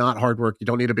 It's not hard work. You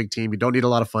don't need a big team. You don't need a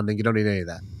lot of funding. You don't need any of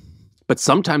that. But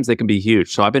sometimes they can be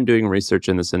huge. So I've been doing research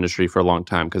in this industry for a long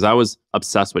time because I was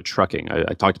obsessed with trucking.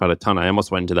 I talked about it a ton. I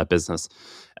almost went into that business.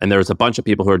 And there's a bunch of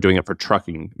people who are doing it for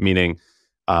trucking, meaning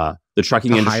the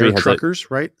trucking industry has truckers,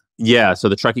 right? Yeah. So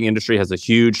the trucking industry has a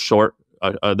huge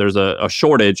there's a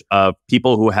shortage of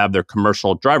people who have their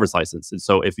commercial driver's license. And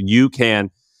so if you can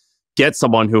get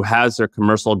someone who has their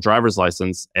commercial driver's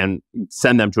license and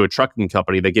send them to a trucking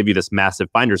company, they give you this massive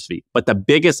finder's fee. But the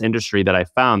biggest industry that I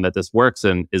found that this works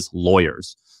in is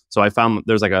lawyers. So I found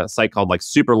there's like a site called like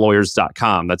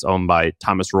superlawyers.com that's owned by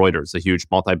Thomas Reuters, a huge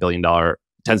multi-billion-dollar,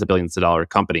 tens of billions of dollar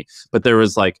company. But there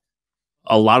was like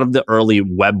a lot of the early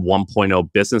Web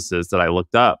 1.0 businesses that I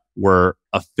looked up were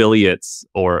affiliates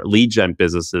or lead gen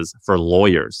businesses for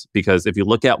lawyers. Because if you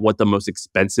look at what the most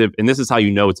expensive, and this is how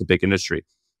you know it's a big industry,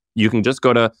 you can just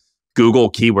go to Google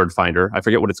Keyword Finder. I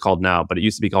forget what it's called now, but it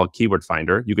used to be called Keyword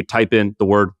Finder. You could type in the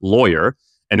word lawyer,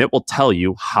 and it will tell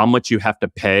you how much you have to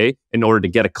pay in order to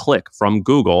get a click from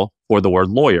Google for the word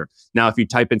lawyer. Now, if you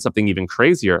type in something even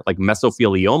crazier, like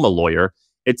mesothelioma lawyer,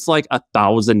 it's like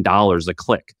 $1,000 a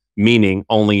click, meaning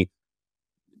only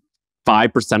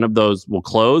 5% of those will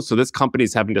close. So this company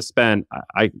is having to spend,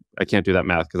 I can't do that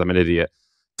math because I'm an idiot,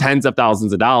 tens of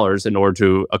thousands of dollars in order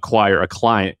to acquire a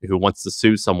client who wants to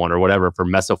sue someone or whatever for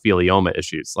mesothelioma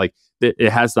issues. Like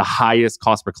it has the highest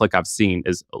cost per click I've seen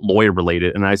is lawyer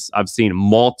related. And I've seen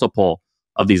multiple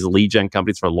of these lead gen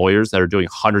companies for lawyers that are doing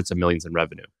hundreds of millions in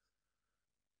revenue.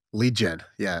 Lead gen.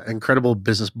 Yeah. Incredible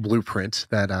business blueprint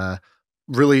that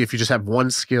really, if you just have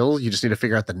one skill, you just need to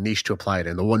figure out the niche to apply it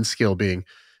in. The one skill being,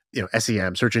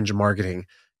 SEM, search engine marketing,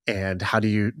 and how do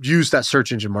you use that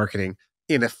search engine marketing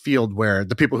in a field where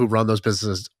the people who run those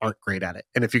businesses aren't great at it.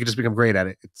 And if you can just become great at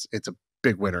it, it's a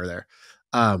big winner there.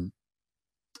 I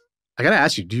got to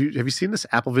ask you, have you seen this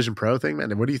Apple Vision Pro thing,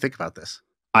 man? And what do you think about this?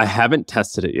 I haven't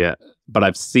tested it yet, but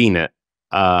I've seen it.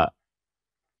 What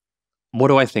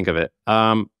do I think of it?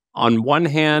 On one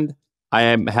hand, I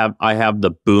have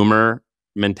the boomer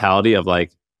mentality of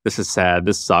like, this is sad,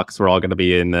 this sucks, we're all going to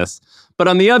be in this. But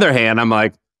on the other hand, I'm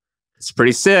like, it's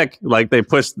pretty sick. Like they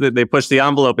push the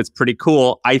envelope. It's pretty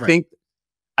cool. I think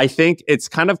it's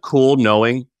kind of cool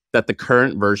knowing that the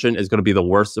current version is going to be the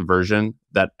worst version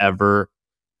that ever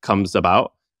comes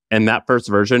about. And that first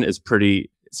version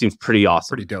seems pretty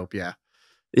awesome. Pretty dope, yeah.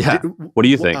 Yeah. What do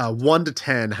you think? 1 to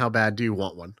 10, how bad do you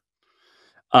want one?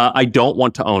 I don't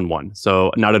want to own one,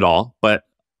 so not at all. But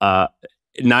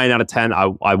 9 out of 10,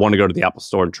 I want to go to the Apple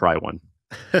Store and try one.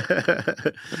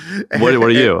 What are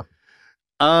you?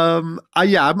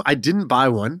 I didn't buy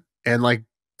one, and like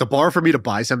the bar for me to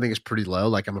buy something is pretty low.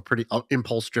 Like I'm a pretty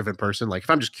impulse-driven person. Like if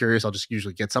I'm just curious, I'll just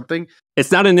usually get something.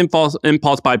 It's not an impulse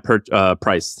buy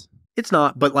price. It's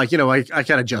not, but like I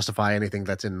kind of justify anything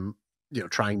that's in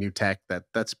trying new tech.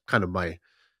 That's kind of my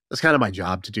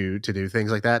job to do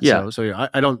things like that. Yeah. So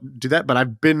I don't do that, but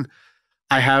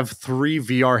I have 3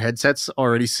 VR headsets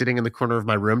already sitting in the corner of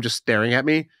my room, just staring at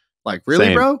me. Like, really,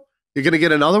 Same. bro? You're going to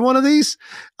get another one of these?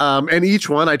 And each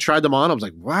one, I tried them on. I was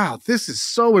like, wow, this is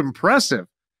so impressive.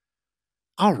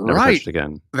 All Never right. touched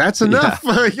again. That's enough.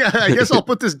 Yeah, I guess I'll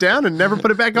put this down and never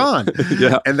put it back on.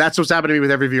 Yeah. And that's what's happened to me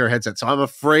with every VR headset. So I'm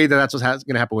afraid that's what's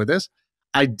going to happen with this.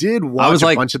 I did watch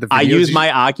a bunch of the videos. I use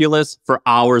my Oculus for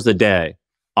hours a day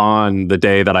on the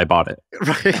day that I bought it.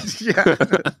 Right. Yeah.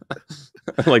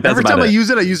 Like that's every time I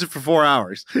use it for 4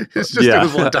 hours. It's just, it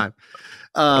was one time.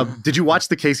 Did you watch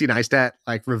the Casey Neistat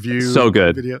review? So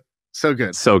good. Video? So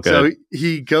good. So good. So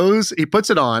he puts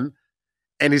it on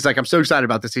and he's like, I'm so excited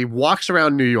about this. He walks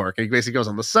around New York and he basically goes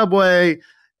on the subway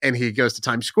and he goes to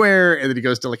Times Square and then he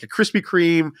goes to like a Krispy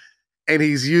Kreme and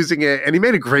he's using it. And he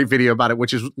made a great video about it,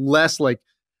 which is less like,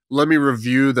 let me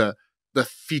review the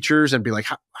features and be like,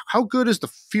 how good is the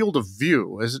field of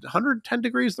view? Is it 110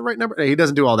 degrees the right number? He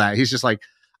doesn't do all that. He's just like,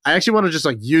 I actually want to just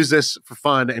use this for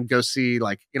fun and go see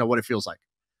what it feels like.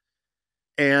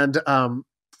 And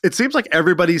it seems like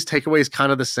everybody's takeaway is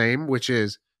kind of the same, which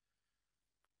is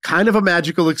kind of a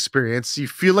magical experience. You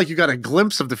feel like you got a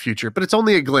glimpse of the future, but it's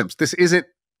only a glimpse. This isn't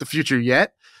the future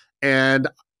yet.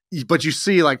 But you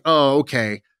see oh,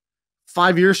 okay,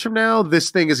 5 years from now,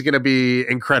 this thing is going to be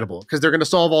incredible because they're going to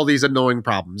solve all these annoying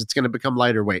problems. It's going to become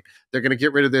lighter weight. They're going to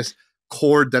get rid of this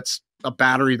cord that's a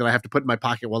battery that I have to put in my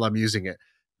pocket while I'm using it.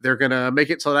 They're going to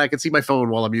make it so that I can see my phone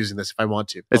while I'm using this if I want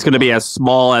to. It's going to be as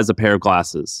small as a pair of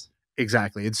glasses.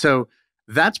 Exactly. And so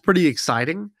that's pretty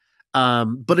exciting.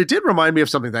 But it did remind me of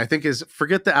something that I think is,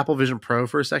 forget the Apple Vision Pro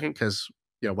for a second because,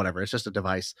 whatever, it's just a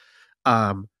device.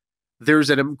 There's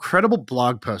an incredible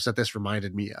blog post that this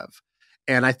reminded me of.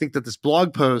 And I think that this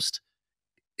blog post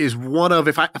is one of,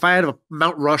 if I had a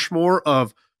Mount Rushmore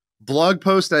of blog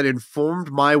posts that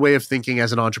informed my way of thinking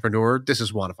as an entrepreneur, this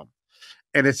is one of them.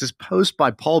 And it's this post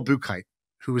by Paul Buchheit,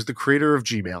 who is the creator of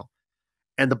Gmail.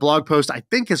 And the blog post, I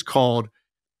think, is called,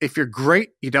 If You're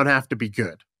Great, You Don't Have to Be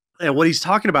Good. And what he's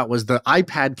talking about was the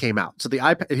iPad came out. So the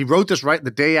iPad, he wrote this right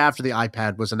the day after the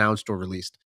iPad was announced or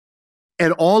released.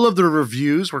 And all of the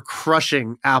reviews were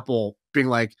crushing Apple, being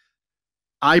like,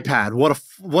 iPad,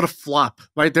 what a flop,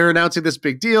 right? They're announcing this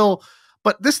big deal,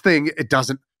 but this thing, it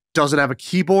doesn't have a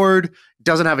keyboard,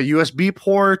 doesn't have a USB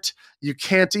port. You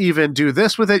can't even do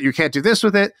this with it. You can't do this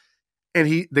with it.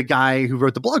 And the guy who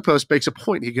wrote the blog post makes a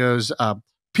point. He goes,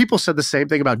 people said the same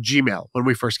thing about Gmail when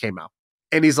we first came out.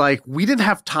 And he's like, we didn't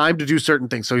have time to do certain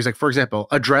things. So he's like, for example,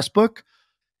 address book.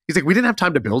 He's like, we didn't have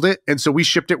time to build it. And so we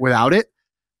shipped it without it.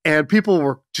 And people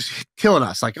were just killing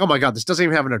us. Like, oh my God, this doesn't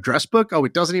even have an address book. Oh,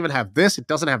 it doesn't even have this. It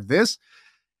doesn't have this.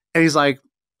 And he's like,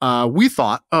 we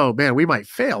thought, oh man, we might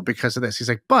fail because of this. He's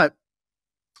like, but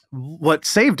what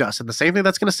saved us, and the same thing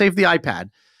that's going to save the iPad,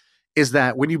 is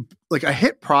that when you, a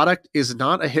hit product is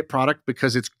not a hit product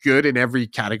because it's good in every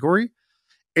category.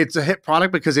 It's a hit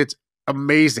product because it's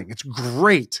amazing. It's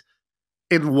great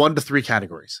in 1 to 3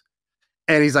 categories.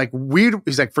 And he's like, for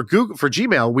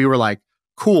Gmail, we were like,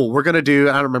 cool, we're going to do,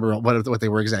 I don't remember what they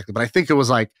were exactly, but I think it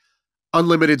was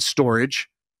unlimited storage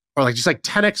or just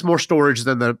 10x more storage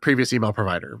than the previous email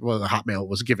provider. Well, the Hotmail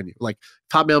was giving you.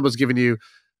 Hotmail was giving you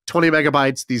 20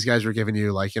 megabytes. These guys were giving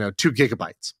you 2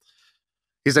 gigabytes.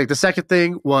 He's like, the second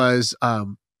thing was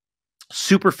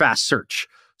super fast search.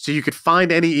 So you could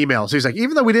find any email. So he's like,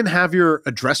 even though we didn't have your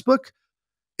address book,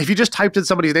 if you just typed in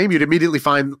somebody's name, you'd immediately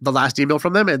find the last email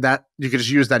from them, and that you could just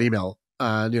use that email,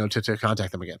 to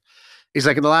contact them again. He's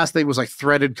like, and the last thing was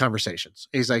threaded conversations.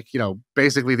 He's like,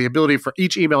 basically the ability for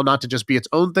each email not to just be its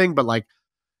own thing, but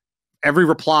every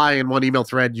reply in one email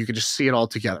thread, you can just see it all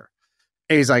together.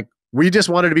 And he's like, we just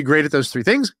wanted to be great at those 3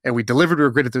 things, and we delivered. We were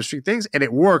great at those 3 things, and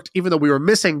it worked, even though we were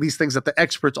missing these things that the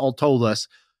experts all told us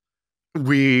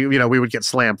we would get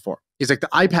slammed for. He's like, the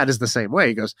iPad is the same way.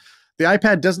 He goes, the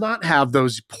iPad does not have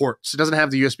those ports. It doesn't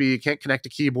have the USB. You can't connect a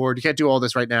keyboard. You can't do all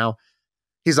this right now.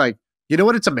 He's like, you know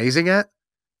what it's amazing at?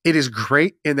 It is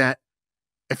great in that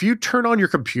if you turn on your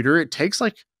computer, it takes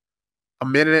a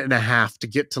minute and a half to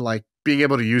get to like being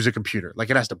able to use a computer. Like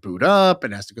it has to boot up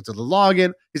and it has to go to the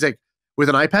login. He's like, with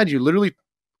an iPad, you literally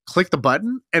click the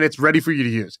button and it's ready for you to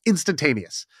use.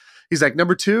 Instantaneous. He's like,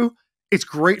 number two, it's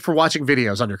great for watching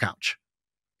videos on your couch.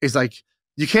 He's like,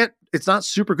 it's not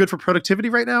super good for productivity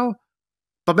right now,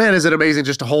 but man, is it amazing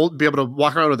just to be able to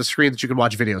walk around with a screen that you can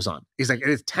watch videos on. He's like, it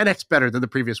is 10x better than the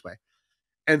previous way.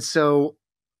 And so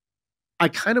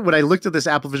when I looked at this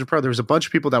Apple Vision Pro, there was a bunch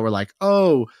of people that were like,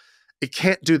 oh, it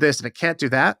can't do this and it can't do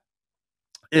that.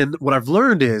 And what I've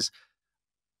learned is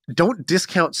don't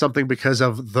discount something because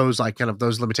of those like kind of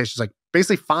those limitations. Like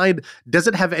basically does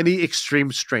it have any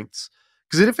extreme strengths?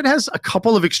 Because if it has a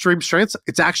couple of extreme strengths,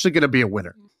 it's actually going to be a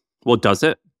winner. Well, does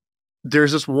it?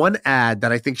 There's this one ad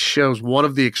that I think shows one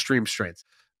of the extreme strengths.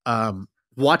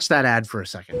 Watch that ad for a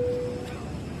second.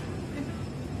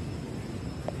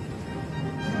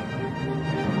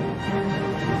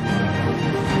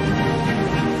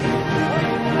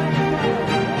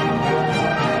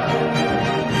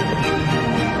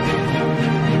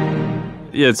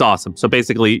 Yeah, it's awesome. So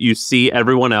basically, you see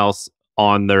everyone else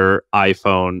on their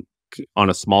iPhone on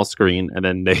a small screen, and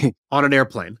then they on an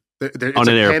airplane. It's on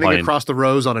an airplane panning across the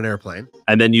rows on an airplane,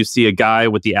 and then you see a guy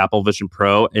with the Apple Vision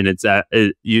Pro, and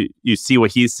you see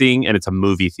what he's seeing, and it's a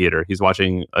movie theater. He's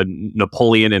watching a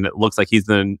Napoleon, and it looks like he's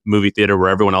in a movie theater where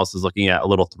everyone else is looking at a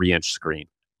little 3-inch screen.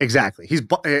 Exactly.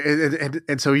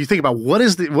 And so you think about what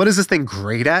is this thing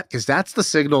great at? Because that's the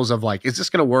signals of like, is this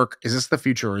going to work? Is this the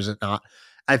future or is it not?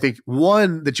 I think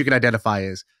one that you can identify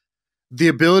is the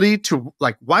ability to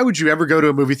like, why would you ever go to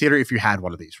a movie theater if you had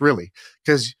one of these? Really?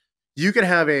 Because you can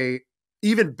have a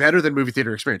even better than movie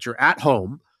theater experience. You're at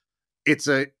home. It's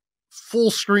a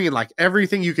full screen. Like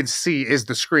everything you can see is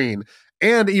the screen.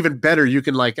 And even better, you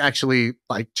can like actually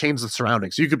like change the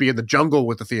surroundings. So you could be in the jungle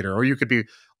with the theater, or you could be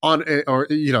on, or,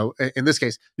 you know, in this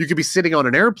case, you could be sitting on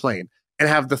an airplane and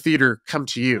have the theater come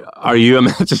to you. Are you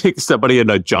imagining somebody in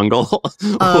a jungle?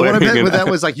 What I meant with that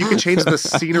was like you can change the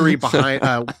scenery behind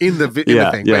in the thing. Yeah,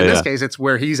 But in this case, it's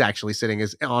where he's actually sitting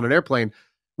is on an airplane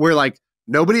where like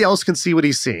nobody else can see what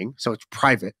he's seeing. So it's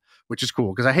private, which is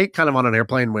cool. Because I hate kind of on an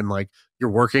airplane when like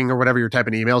you're working or whatever, you're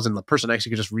typing emails and the person next to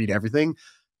you can just read everything.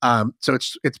 So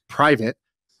it's private.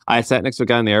 I sat next to a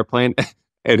guy on the airplane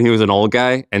and he was an old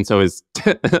guy. And so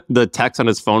the text on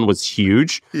his phone was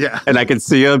huge. Yeah. And I could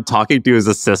see him talking to his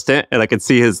assistant and I could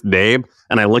see his name.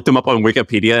 And I looked him up on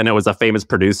Wikipedia and it was a famous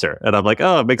producer. And I'm like,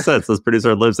 oh, it makes sense. This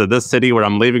producer lives in this city where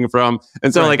I'm leaving from.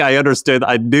 And so like,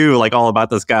 I knew like all about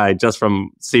this guy just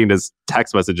from seeing his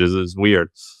text messages. It was weird.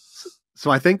 So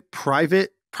I think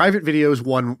private video is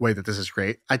one way that this is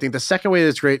great. I think the second way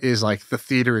that's great is like the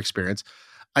theater experience.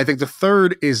 I think the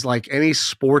third is like any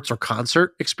sports or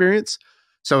concert experience.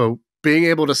 So being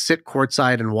able to sit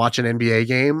courtside and watch an NBA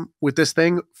game with this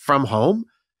thing from home,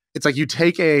 it's like you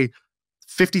take a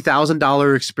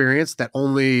 $50,000 experience that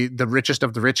only the richest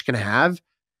of the rich can have,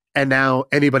 and now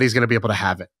anybody's going to be able to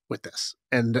have it with this.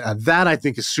 And that I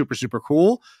think is super, super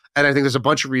cool. And I think there's a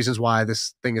bunch of reasons why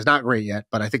this thing is not great yet,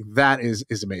 but I think that is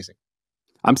amazing.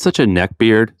 I'm such a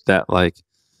neckbeard that like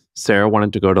Sarah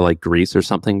wanted to go to like Greece or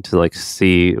something to like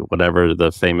see whatever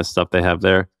the famous stuff they have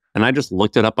there. And I just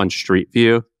looked it up on Street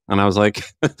View and I was like,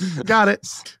 got it.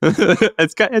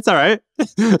 It's all right.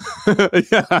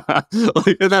 Yeah.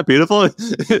 Like, isn't that beautiful?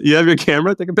 You have your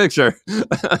camera, take a picture.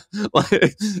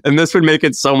 Like, and this would make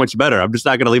it so much better. I'm just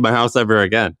not going to leave my house ever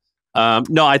again.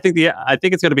 No, I think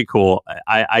it's going to be cool.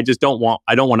 I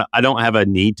don't have a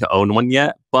need to own one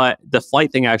yet, but the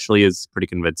flight thing actually is pretty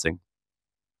convincing.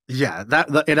 Yeah,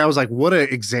 and I was like, what an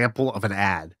example of an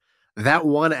ad. That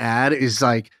one ad is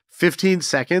like 15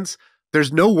 seconds.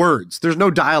 There's no words. There's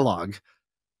no dialogue.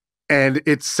 And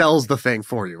it sells the thing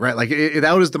for you, right? Like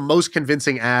that was the most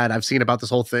convincing ad I've seen about this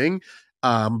whole thing.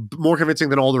 More convincing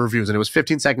than all the reviews. And it was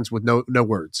 15 seconds with no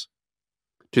words.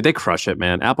 Dude, they crush it,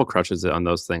 man. Apple crushes it on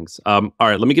those things. All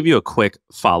right, let me give you a quick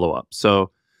follow-up.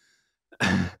 So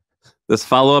this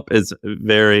follow-up is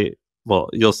very, well,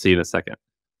 you'll see in a second.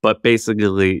 But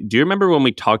basically, do you remember when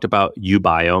we talked about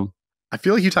uBiome? I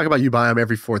feel like you talk about uBiome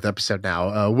every fourth episode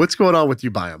now. What's going on with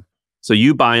uBiome? So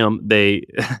uBiome,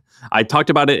 I talked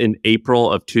about it in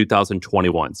April of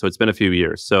 2021. So it's been a few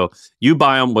years. So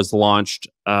uBiome was launched,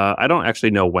 I don't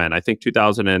actually know when, I think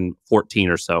 2014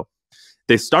 or so.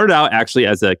 They started out actually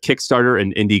as a Kickstarter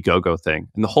and Indiegogo thing.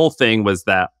 And the whole thing was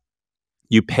that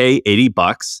you pay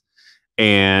 $80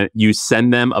 and you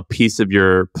send them a piece of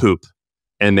your poop.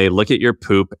 And they look at your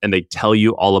poop and they tell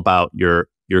you all about your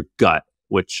gut,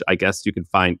 which I guess you can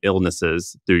find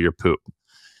illnesses through your poop.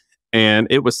 And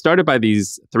it was started by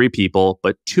these 3 people,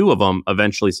 but 2 of them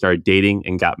eventually started dating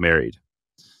and got married.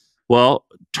 Well,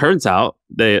 turns out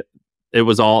that it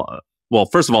was all, well,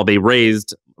 first of all, they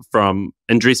raised from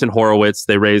Andreessen Horowitz,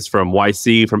 they raised from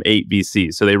YC, from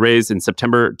 8VC. So they raised in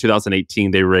September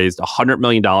 2018, they raised $100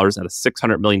 million at a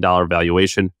 $600 million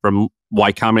valuation from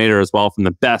Y Combinator as well, from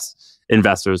the best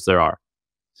investors there are.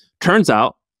 Turns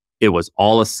out it was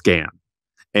all a scam.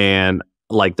 And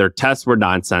like their tests were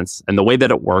nonsense. And the way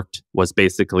that it worked was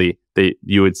basically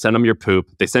you would send them your poop.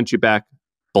 They sent you back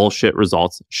bullshit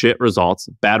results, shit results,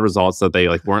 bad results that they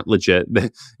like weren't legit.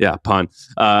 Yeah, pun.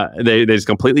 They just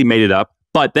completely made it up.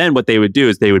 But then what they would do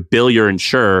is they would bill your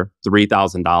insurer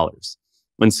 $3,000.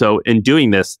 And so in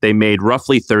doing this, they made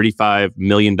roughly $35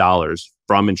 million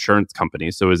from insurance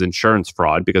companies. So it was insurance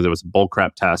fraud because it was a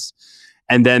bullcrap test.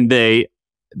 And then the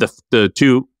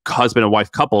two husband and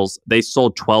wife couples, they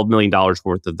sold $12 million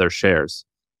worth of their shares.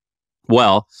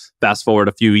 Well, fast forward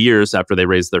a few years after they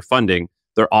raised their funding,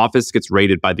 their office gets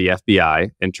raided by the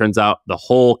FBI, and turns out the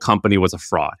whole company was a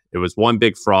fraud. It was one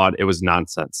big fraud. It was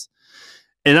nonsense.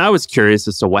 And I was curious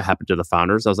as to what happened to the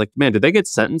founders. I was like, man, did they get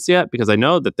sentenced yet? Because I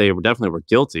know that they definitely were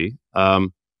guilty.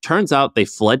 Turns out they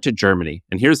fled to Germany.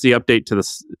 And here's the update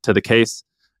to the case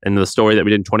and the story that we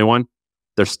did in 21.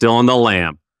 They're still on the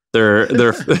lam. They're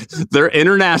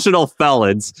international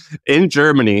felons in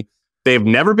Germany. They've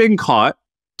never been caught.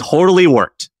 Totally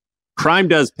worked. Crime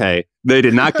does pay. They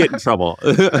did not get in trouble.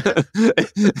 That's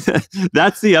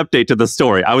the update to the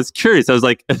story. I was curious. I was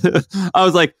like,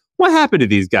 what happened to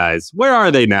these guys? Where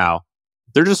are they now?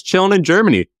 They're just chilling in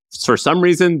Germany. For some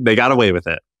reason, they got away with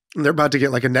it. They're about to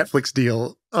get like a Netflix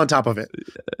deal on top of it.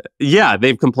 Yeah,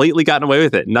 they've completely gotten away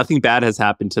with it. Nothing bad has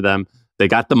happened to them. They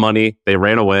got the money. They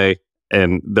ran away.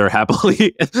 And they're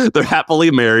happily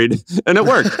married, and it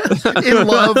worked. In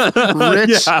love,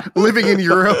 rich, living in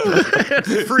Europe,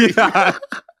 free. Yeah.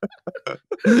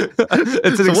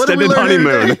 It's an extended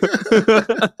honeymoon.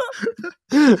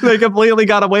 They completely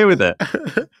got away with it.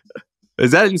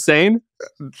 Is that insane?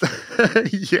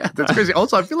 Yeah, that's crazy.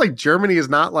 Also, I feel like Germany is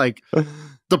not like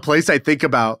the place I think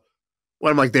about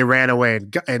when I'm like they ran away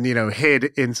and hid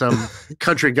in some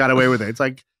country and got away with it. It's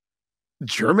like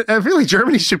Germany. I feel like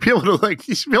Germany should be able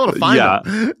to find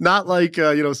them, not like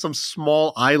some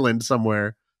small island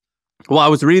somewhere. Well, I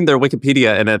was reading their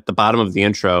Wikipedia, and at the bottom of the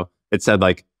intro, it said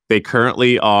like they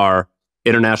currently are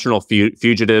international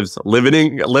fugitives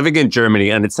living in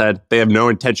Germany, and it said they have no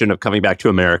intention of coming back to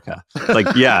America. Like,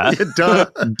 yeah, duh.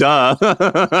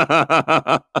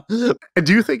 And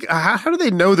do you think how do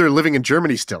they know they're living in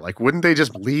Germany still? Like, wouldn't they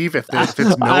just leave if it's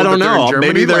known I don't that know. they're in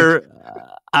Germany? Maybe they're.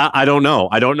 I don't know.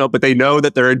 But they know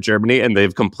that they're in Germany, and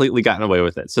they've completely gotten away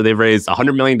with it. So they've raised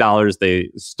 $100 million. They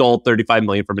stole $35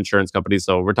 million from insurance companies.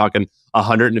 So we're talking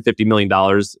 $150 million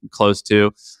close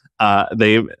to.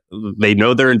 They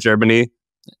know they're in Germany,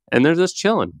 and they're just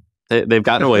chilling. They've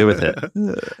gotten away with it.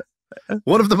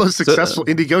 One of the most successful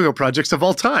Indiegogo projects of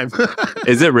all time.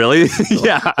 Is it really?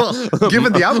 Yeah. Well,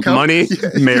 given the outcome. Money,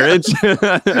 marriage.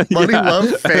 Money,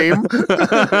 love, fame.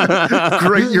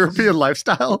 Great European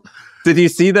lifestyle. Did you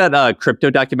see that crypto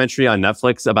documentary on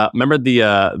Netflix about, remember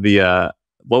the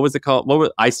what was it called? What was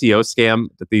ICO scam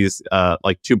that these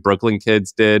like two Brooklyn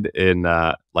kids did in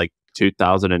like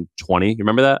 2020? You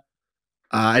remember that?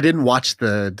 I didn't watch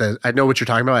the I know what you're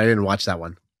talking about. I didn't watch that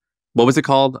one. What was it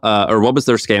called? Or what was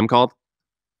their scam called?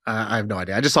 I have no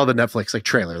idea. I just saw the Netflix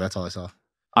trailer. That's all I saw.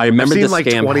 I remember I've seen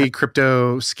the scam 20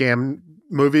 crypto scam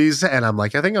movies, and I'm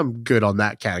like, I think I'm good on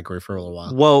that category for a little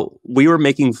while. Well, we were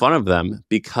making fun of them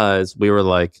because we were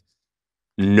like,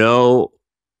 no,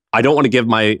 I don't want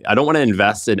to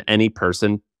invest in any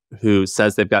person who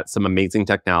says they've got some amazing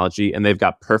technology and they've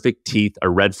got perfect teeth, a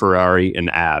red Ferrari, and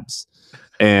abs.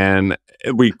 And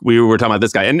we were talking about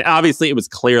this guy, and obviously it was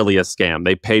clearly a scam.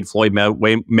 They paid Floyd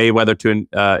Mayweather to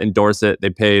endorse it. They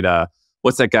paid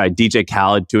what's that guy, DJ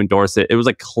Khaled, to endorse it. It was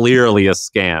like clearly a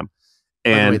scam.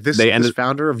 And this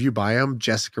founder of uBiome,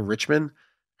 Jessica Richmond,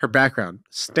 her background: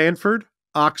 Stanford,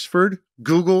 Oxford,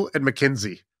 Google, and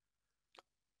McKinsey.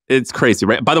 It's crazy,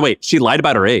 right? By the way, she lied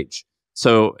about her age.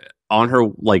 So on her,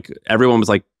 everyone was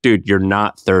like, dude, you're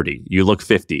not 30. You look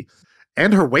 50.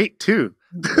 And her weight, too.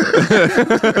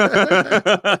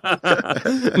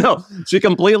 No, she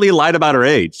completely lied about her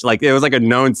age. Like, it was like a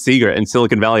known secret in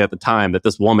Silicon Valley at the time that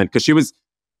this woman, because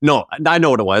I know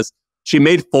what it was. She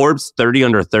made Forbes 30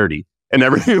 under 30. And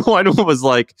everyone was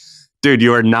like, dude,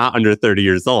 you are not under 30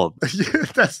 years old. Yeah,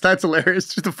 that's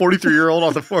hilarious. Just a 43-year-old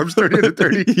on the Forbes 30 under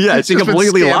 30. Yeah, she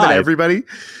completely lied. Everybody.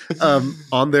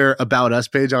 On their About Us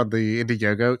page on the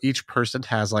Indiegogo, each person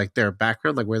has their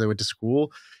background, where they went to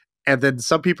school. And then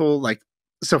some people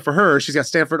so for her, she's got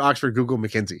Stanford, Oxford, Google,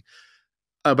 McKinsey.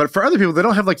 But for other people, they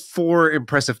don't have like 4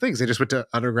 impressive things. They just went to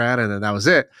undergrad and then that was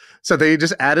it. So they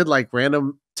just added like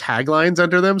random taglines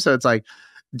under them. So it's like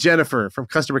Jennifer from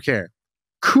customer care,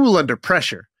 cool under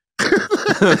pressure.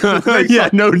 Yeah,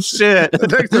 no shit.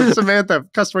 Next one, Samantha,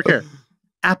 customer care,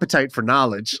 appetite for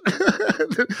knowledge.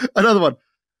 Another one,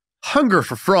 hunger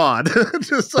for fraud.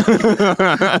 Just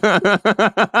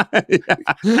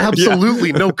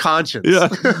absolutely no conscience. Yeah.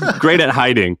 Great at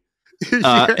hiding.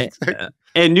 Exactly.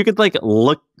 And you could like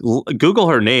Google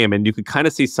her name, and you could kind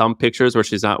of see some pictures where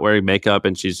she's not wearing makeup,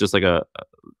 and she's just like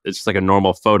it's just like a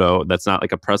normal photo that's not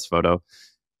like a press photo.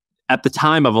 At the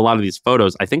time of a lot of these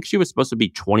photos, I think she was supposed to be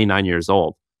 29 years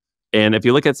old. And if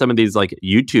you look at some of these like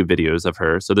YouTube videos of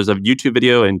her, so there's a YouTube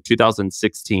video in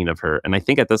 2016 of her, and I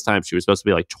think at this time she was supposed to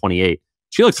be like 28.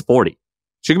 She looks 40.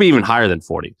 She could be even higher than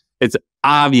 40. It's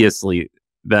obviously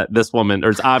that this woman, or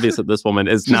it's obvious that this woman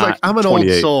is She's not like, I'm an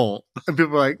 28. old soul. And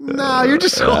people are like, nah, you're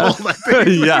just old. I think.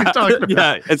 Yeah.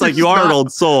 Yeah. It's like, you are an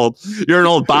old soul. You're an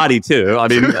old body too. I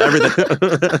mean,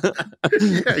 everything.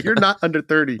 Yeah, you're not under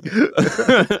 30.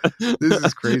 This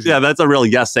is crazy. Yeah, that's a real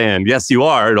yes and. Yes, you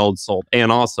are an old soul.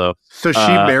 And also. So she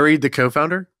married the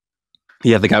co-founder?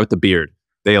 Yeah, the guy with the beard.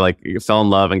 They like fell in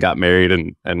love and got married,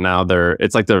 and now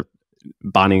it's like they're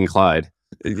Bonnie and Clyde.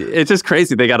 It's just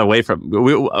crazy. They got away from.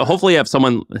 Hopefully, if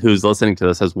someone who's listening to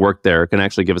this has worked there, can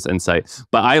actually give us insight.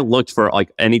 But I looked for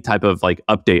like any type of like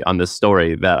update on this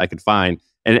story that I could find,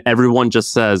 and everyone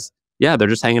just says, "Yeah, they're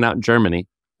just hanging out in Germany.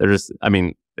 They're just." I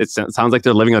mean, it sounds like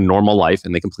they're living a normal life,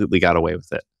 and they completely got away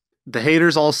with it. The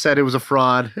haters all said it was a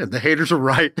fraud, and the haters are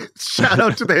right. Shout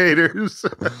out to the haters.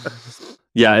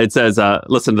 Yeah, it says,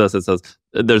 listen to this. It says,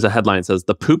 there's a headline. It says,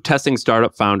 the poop testing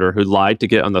startup founder who lied to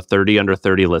get on the 30 under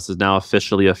 30 list is now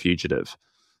officially a fugitive.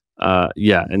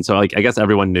 Yeah. And so like, I guess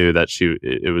everyone knew that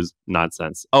it was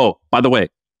nonsense. Oh, by the way,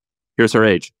 here's her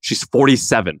age. She's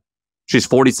 47. She's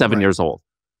 47 years old.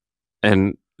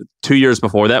 And 2 years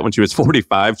before that, when she was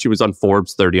 45, she was on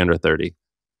Forbes 30 under 30.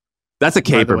 That's a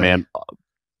caper, man.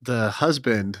 The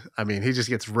husband, I mean, he just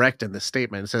gets wrecked in this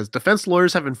statement. It says, defense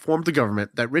lawyers have informed the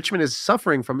government that Richmond is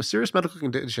suffering from a serious medical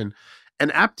condition and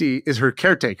Apti is her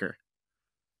caretaker.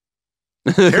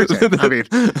 I mean,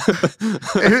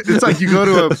 it's like you go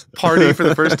to a party for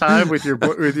the first time with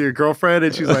your girlfriend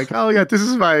and she's like, oh yeah, this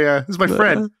is my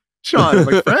friend. Shaan,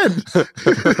 my friend.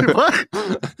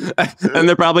 What? And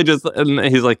they're probably just, and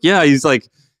he's like, yeah, he's like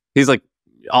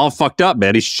all fucked up,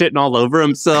 man. He's shitting all over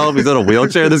himself. He's in a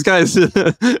wheelchair. This guy's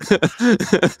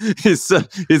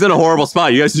he's in a horrible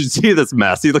spot. You guys should see this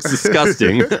mess. He looks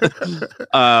disgusting.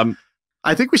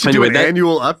 I think we should do an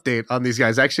annual update on these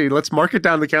guys. Actually, let's mark it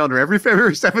down the calendar. Every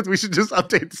February 7th, we should just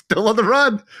update Still on the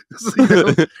Run.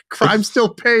 Crime still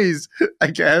pays,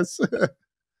 I guess.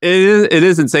 It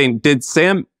is insane. Did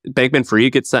Sam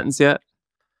Bankman-Fried get sentenced yet?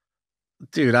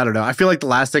 Dude, I don't know. I feel like the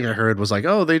last thing I heard was like,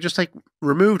 oh, they just like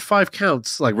removed 5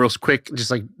 counts, like real quick,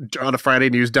 just like on a Friday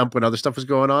news dump when other stuff was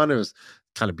going on. It was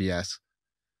kind of BS.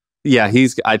 Yeah,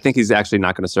 I think he's actually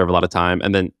not going to serve a lot of time.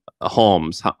 And then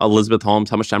Elizabeth Holmes,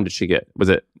 how much time did she get? Was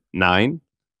it 9?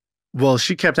 Well,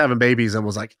 she kept having babies and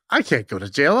was like, I can't go to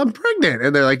jail. I'm pregnant.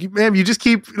 And they're like, ma'am, you can't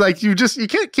keep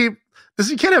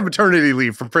this. You can't have maternity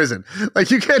leave from prison.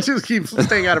 Like, you can't just keep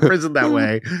staying out of prison that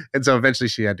way. And so eventually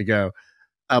she had to go.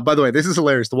 By the way, this is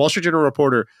hilarious. The Wall Street Journal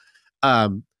reporter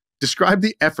described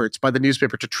the efforts by the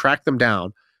newspaper to track them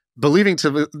down, believing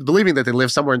that they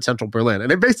live somewhere in central Berlin.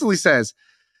 And it basically says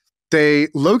they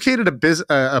located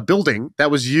a building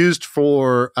that was used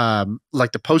for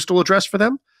like the postal address for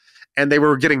them, and they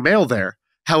were getting mail there.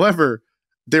 However,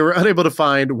 they were unable to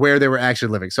find where they were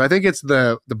actually living. So I think it's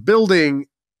the building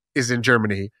is in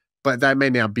Germany, but that may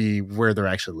not be where they're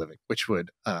actually living, which would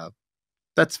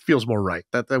that feels more right.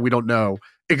 That we don't know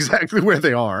exactly where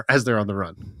they are as they're on the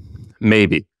run.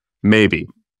 Maybe.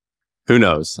 Who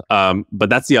knows? But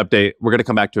that's the update. We're gonna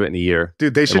come back to it in a year.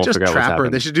 Dude, they should just trap her.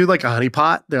 They should do like a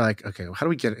honeypot. They're like, okay, how do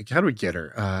we get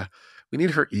her? We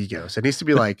need her ego. So it needs to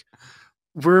be like,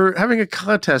 we're having a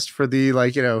contest for the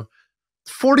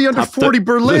 40 under 40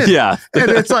 Berlin. Yeah.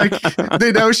 And it's like,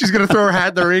 they know she's going to throw her hat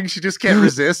in the ring. She just can't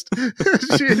resist.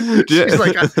 She's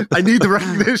like, I need the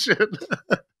recognition.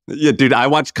 Yeah, dude, I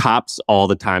watch Cops all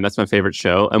the time. That's my favorite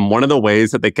show. And one of the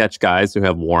ways that they catch guys who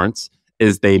have warrants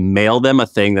is they mail them a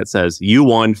thing that says, you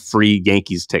won free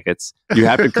Yankees tickets. You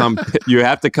have to come,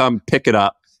 pick it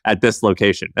up at this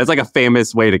location. That's like a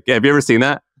famous way to, have you ever seen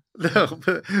that? No,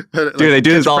 but dude, they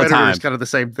do this all the time. It's kind of the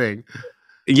same thing.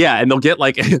 Yeah, and they'll get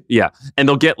like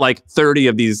 30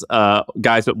 of these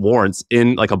guys with warrants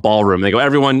in like a ballroom. They go,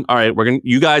 everyone, all right,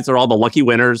 you guys are all the lucky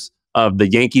winners of the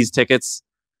Yankees tickets.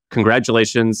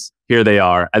 congratulations, here they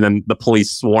are. And then the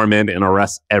police swarm in and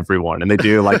arrest everyone. And they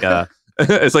do like a,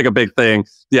 it's like a big thing.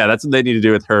 Yeah, that's what they need to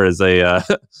do with her is a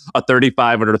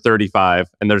 35 under 35.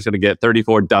 And they're just going to get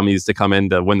 34 dummies to come in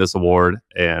to win this award.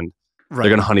 And they're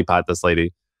going to honeypot this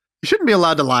lady. You shouldn't be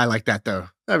allowed to lie like that, though.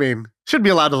 I mean, shouldn't be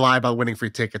allowed to lie about winning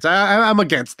free tickets. I'm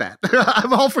against that.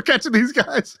 I'm all for catching these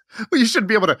guys. But you shouldn't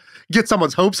be able to get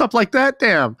someone's hopes up like that.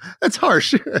 Damn, that's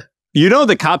harsh. You know,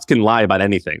 the cops can lie about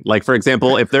anything. Like, for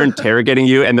example, if they're interrogating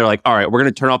you and they're like, all right, we're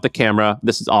going to turn off the camera.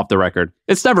 This is off the record.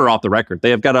 It's never off the record. They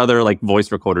have got other like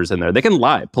voice recorders in there. They can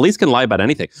lie. Police can lie about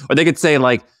anything. Or they could say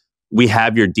like, we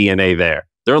have your DNA there.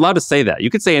 They're allowed to say that. You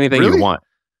could say anything you want.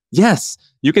 Yes,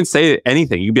 you can say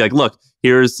anything. You can be like, look,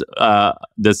 here's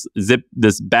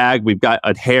this bag. We've got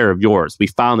a hair of yours. We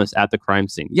found this at the crime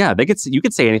scene. Yeah, you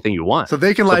could say anything you want. So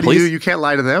they can lie to you. You can't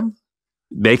lie to them.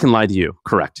 They can lie to you.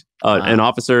 Correct. An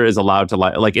officer is allowed to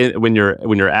lie. Like when you're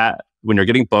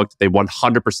getting booked, they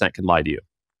 100% can lie to you.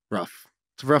 Rough.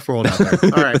 It's a rough world out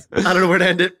there. All right. I don't know where to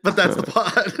end it, but that's the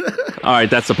pod. All right,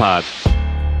 that's the pod.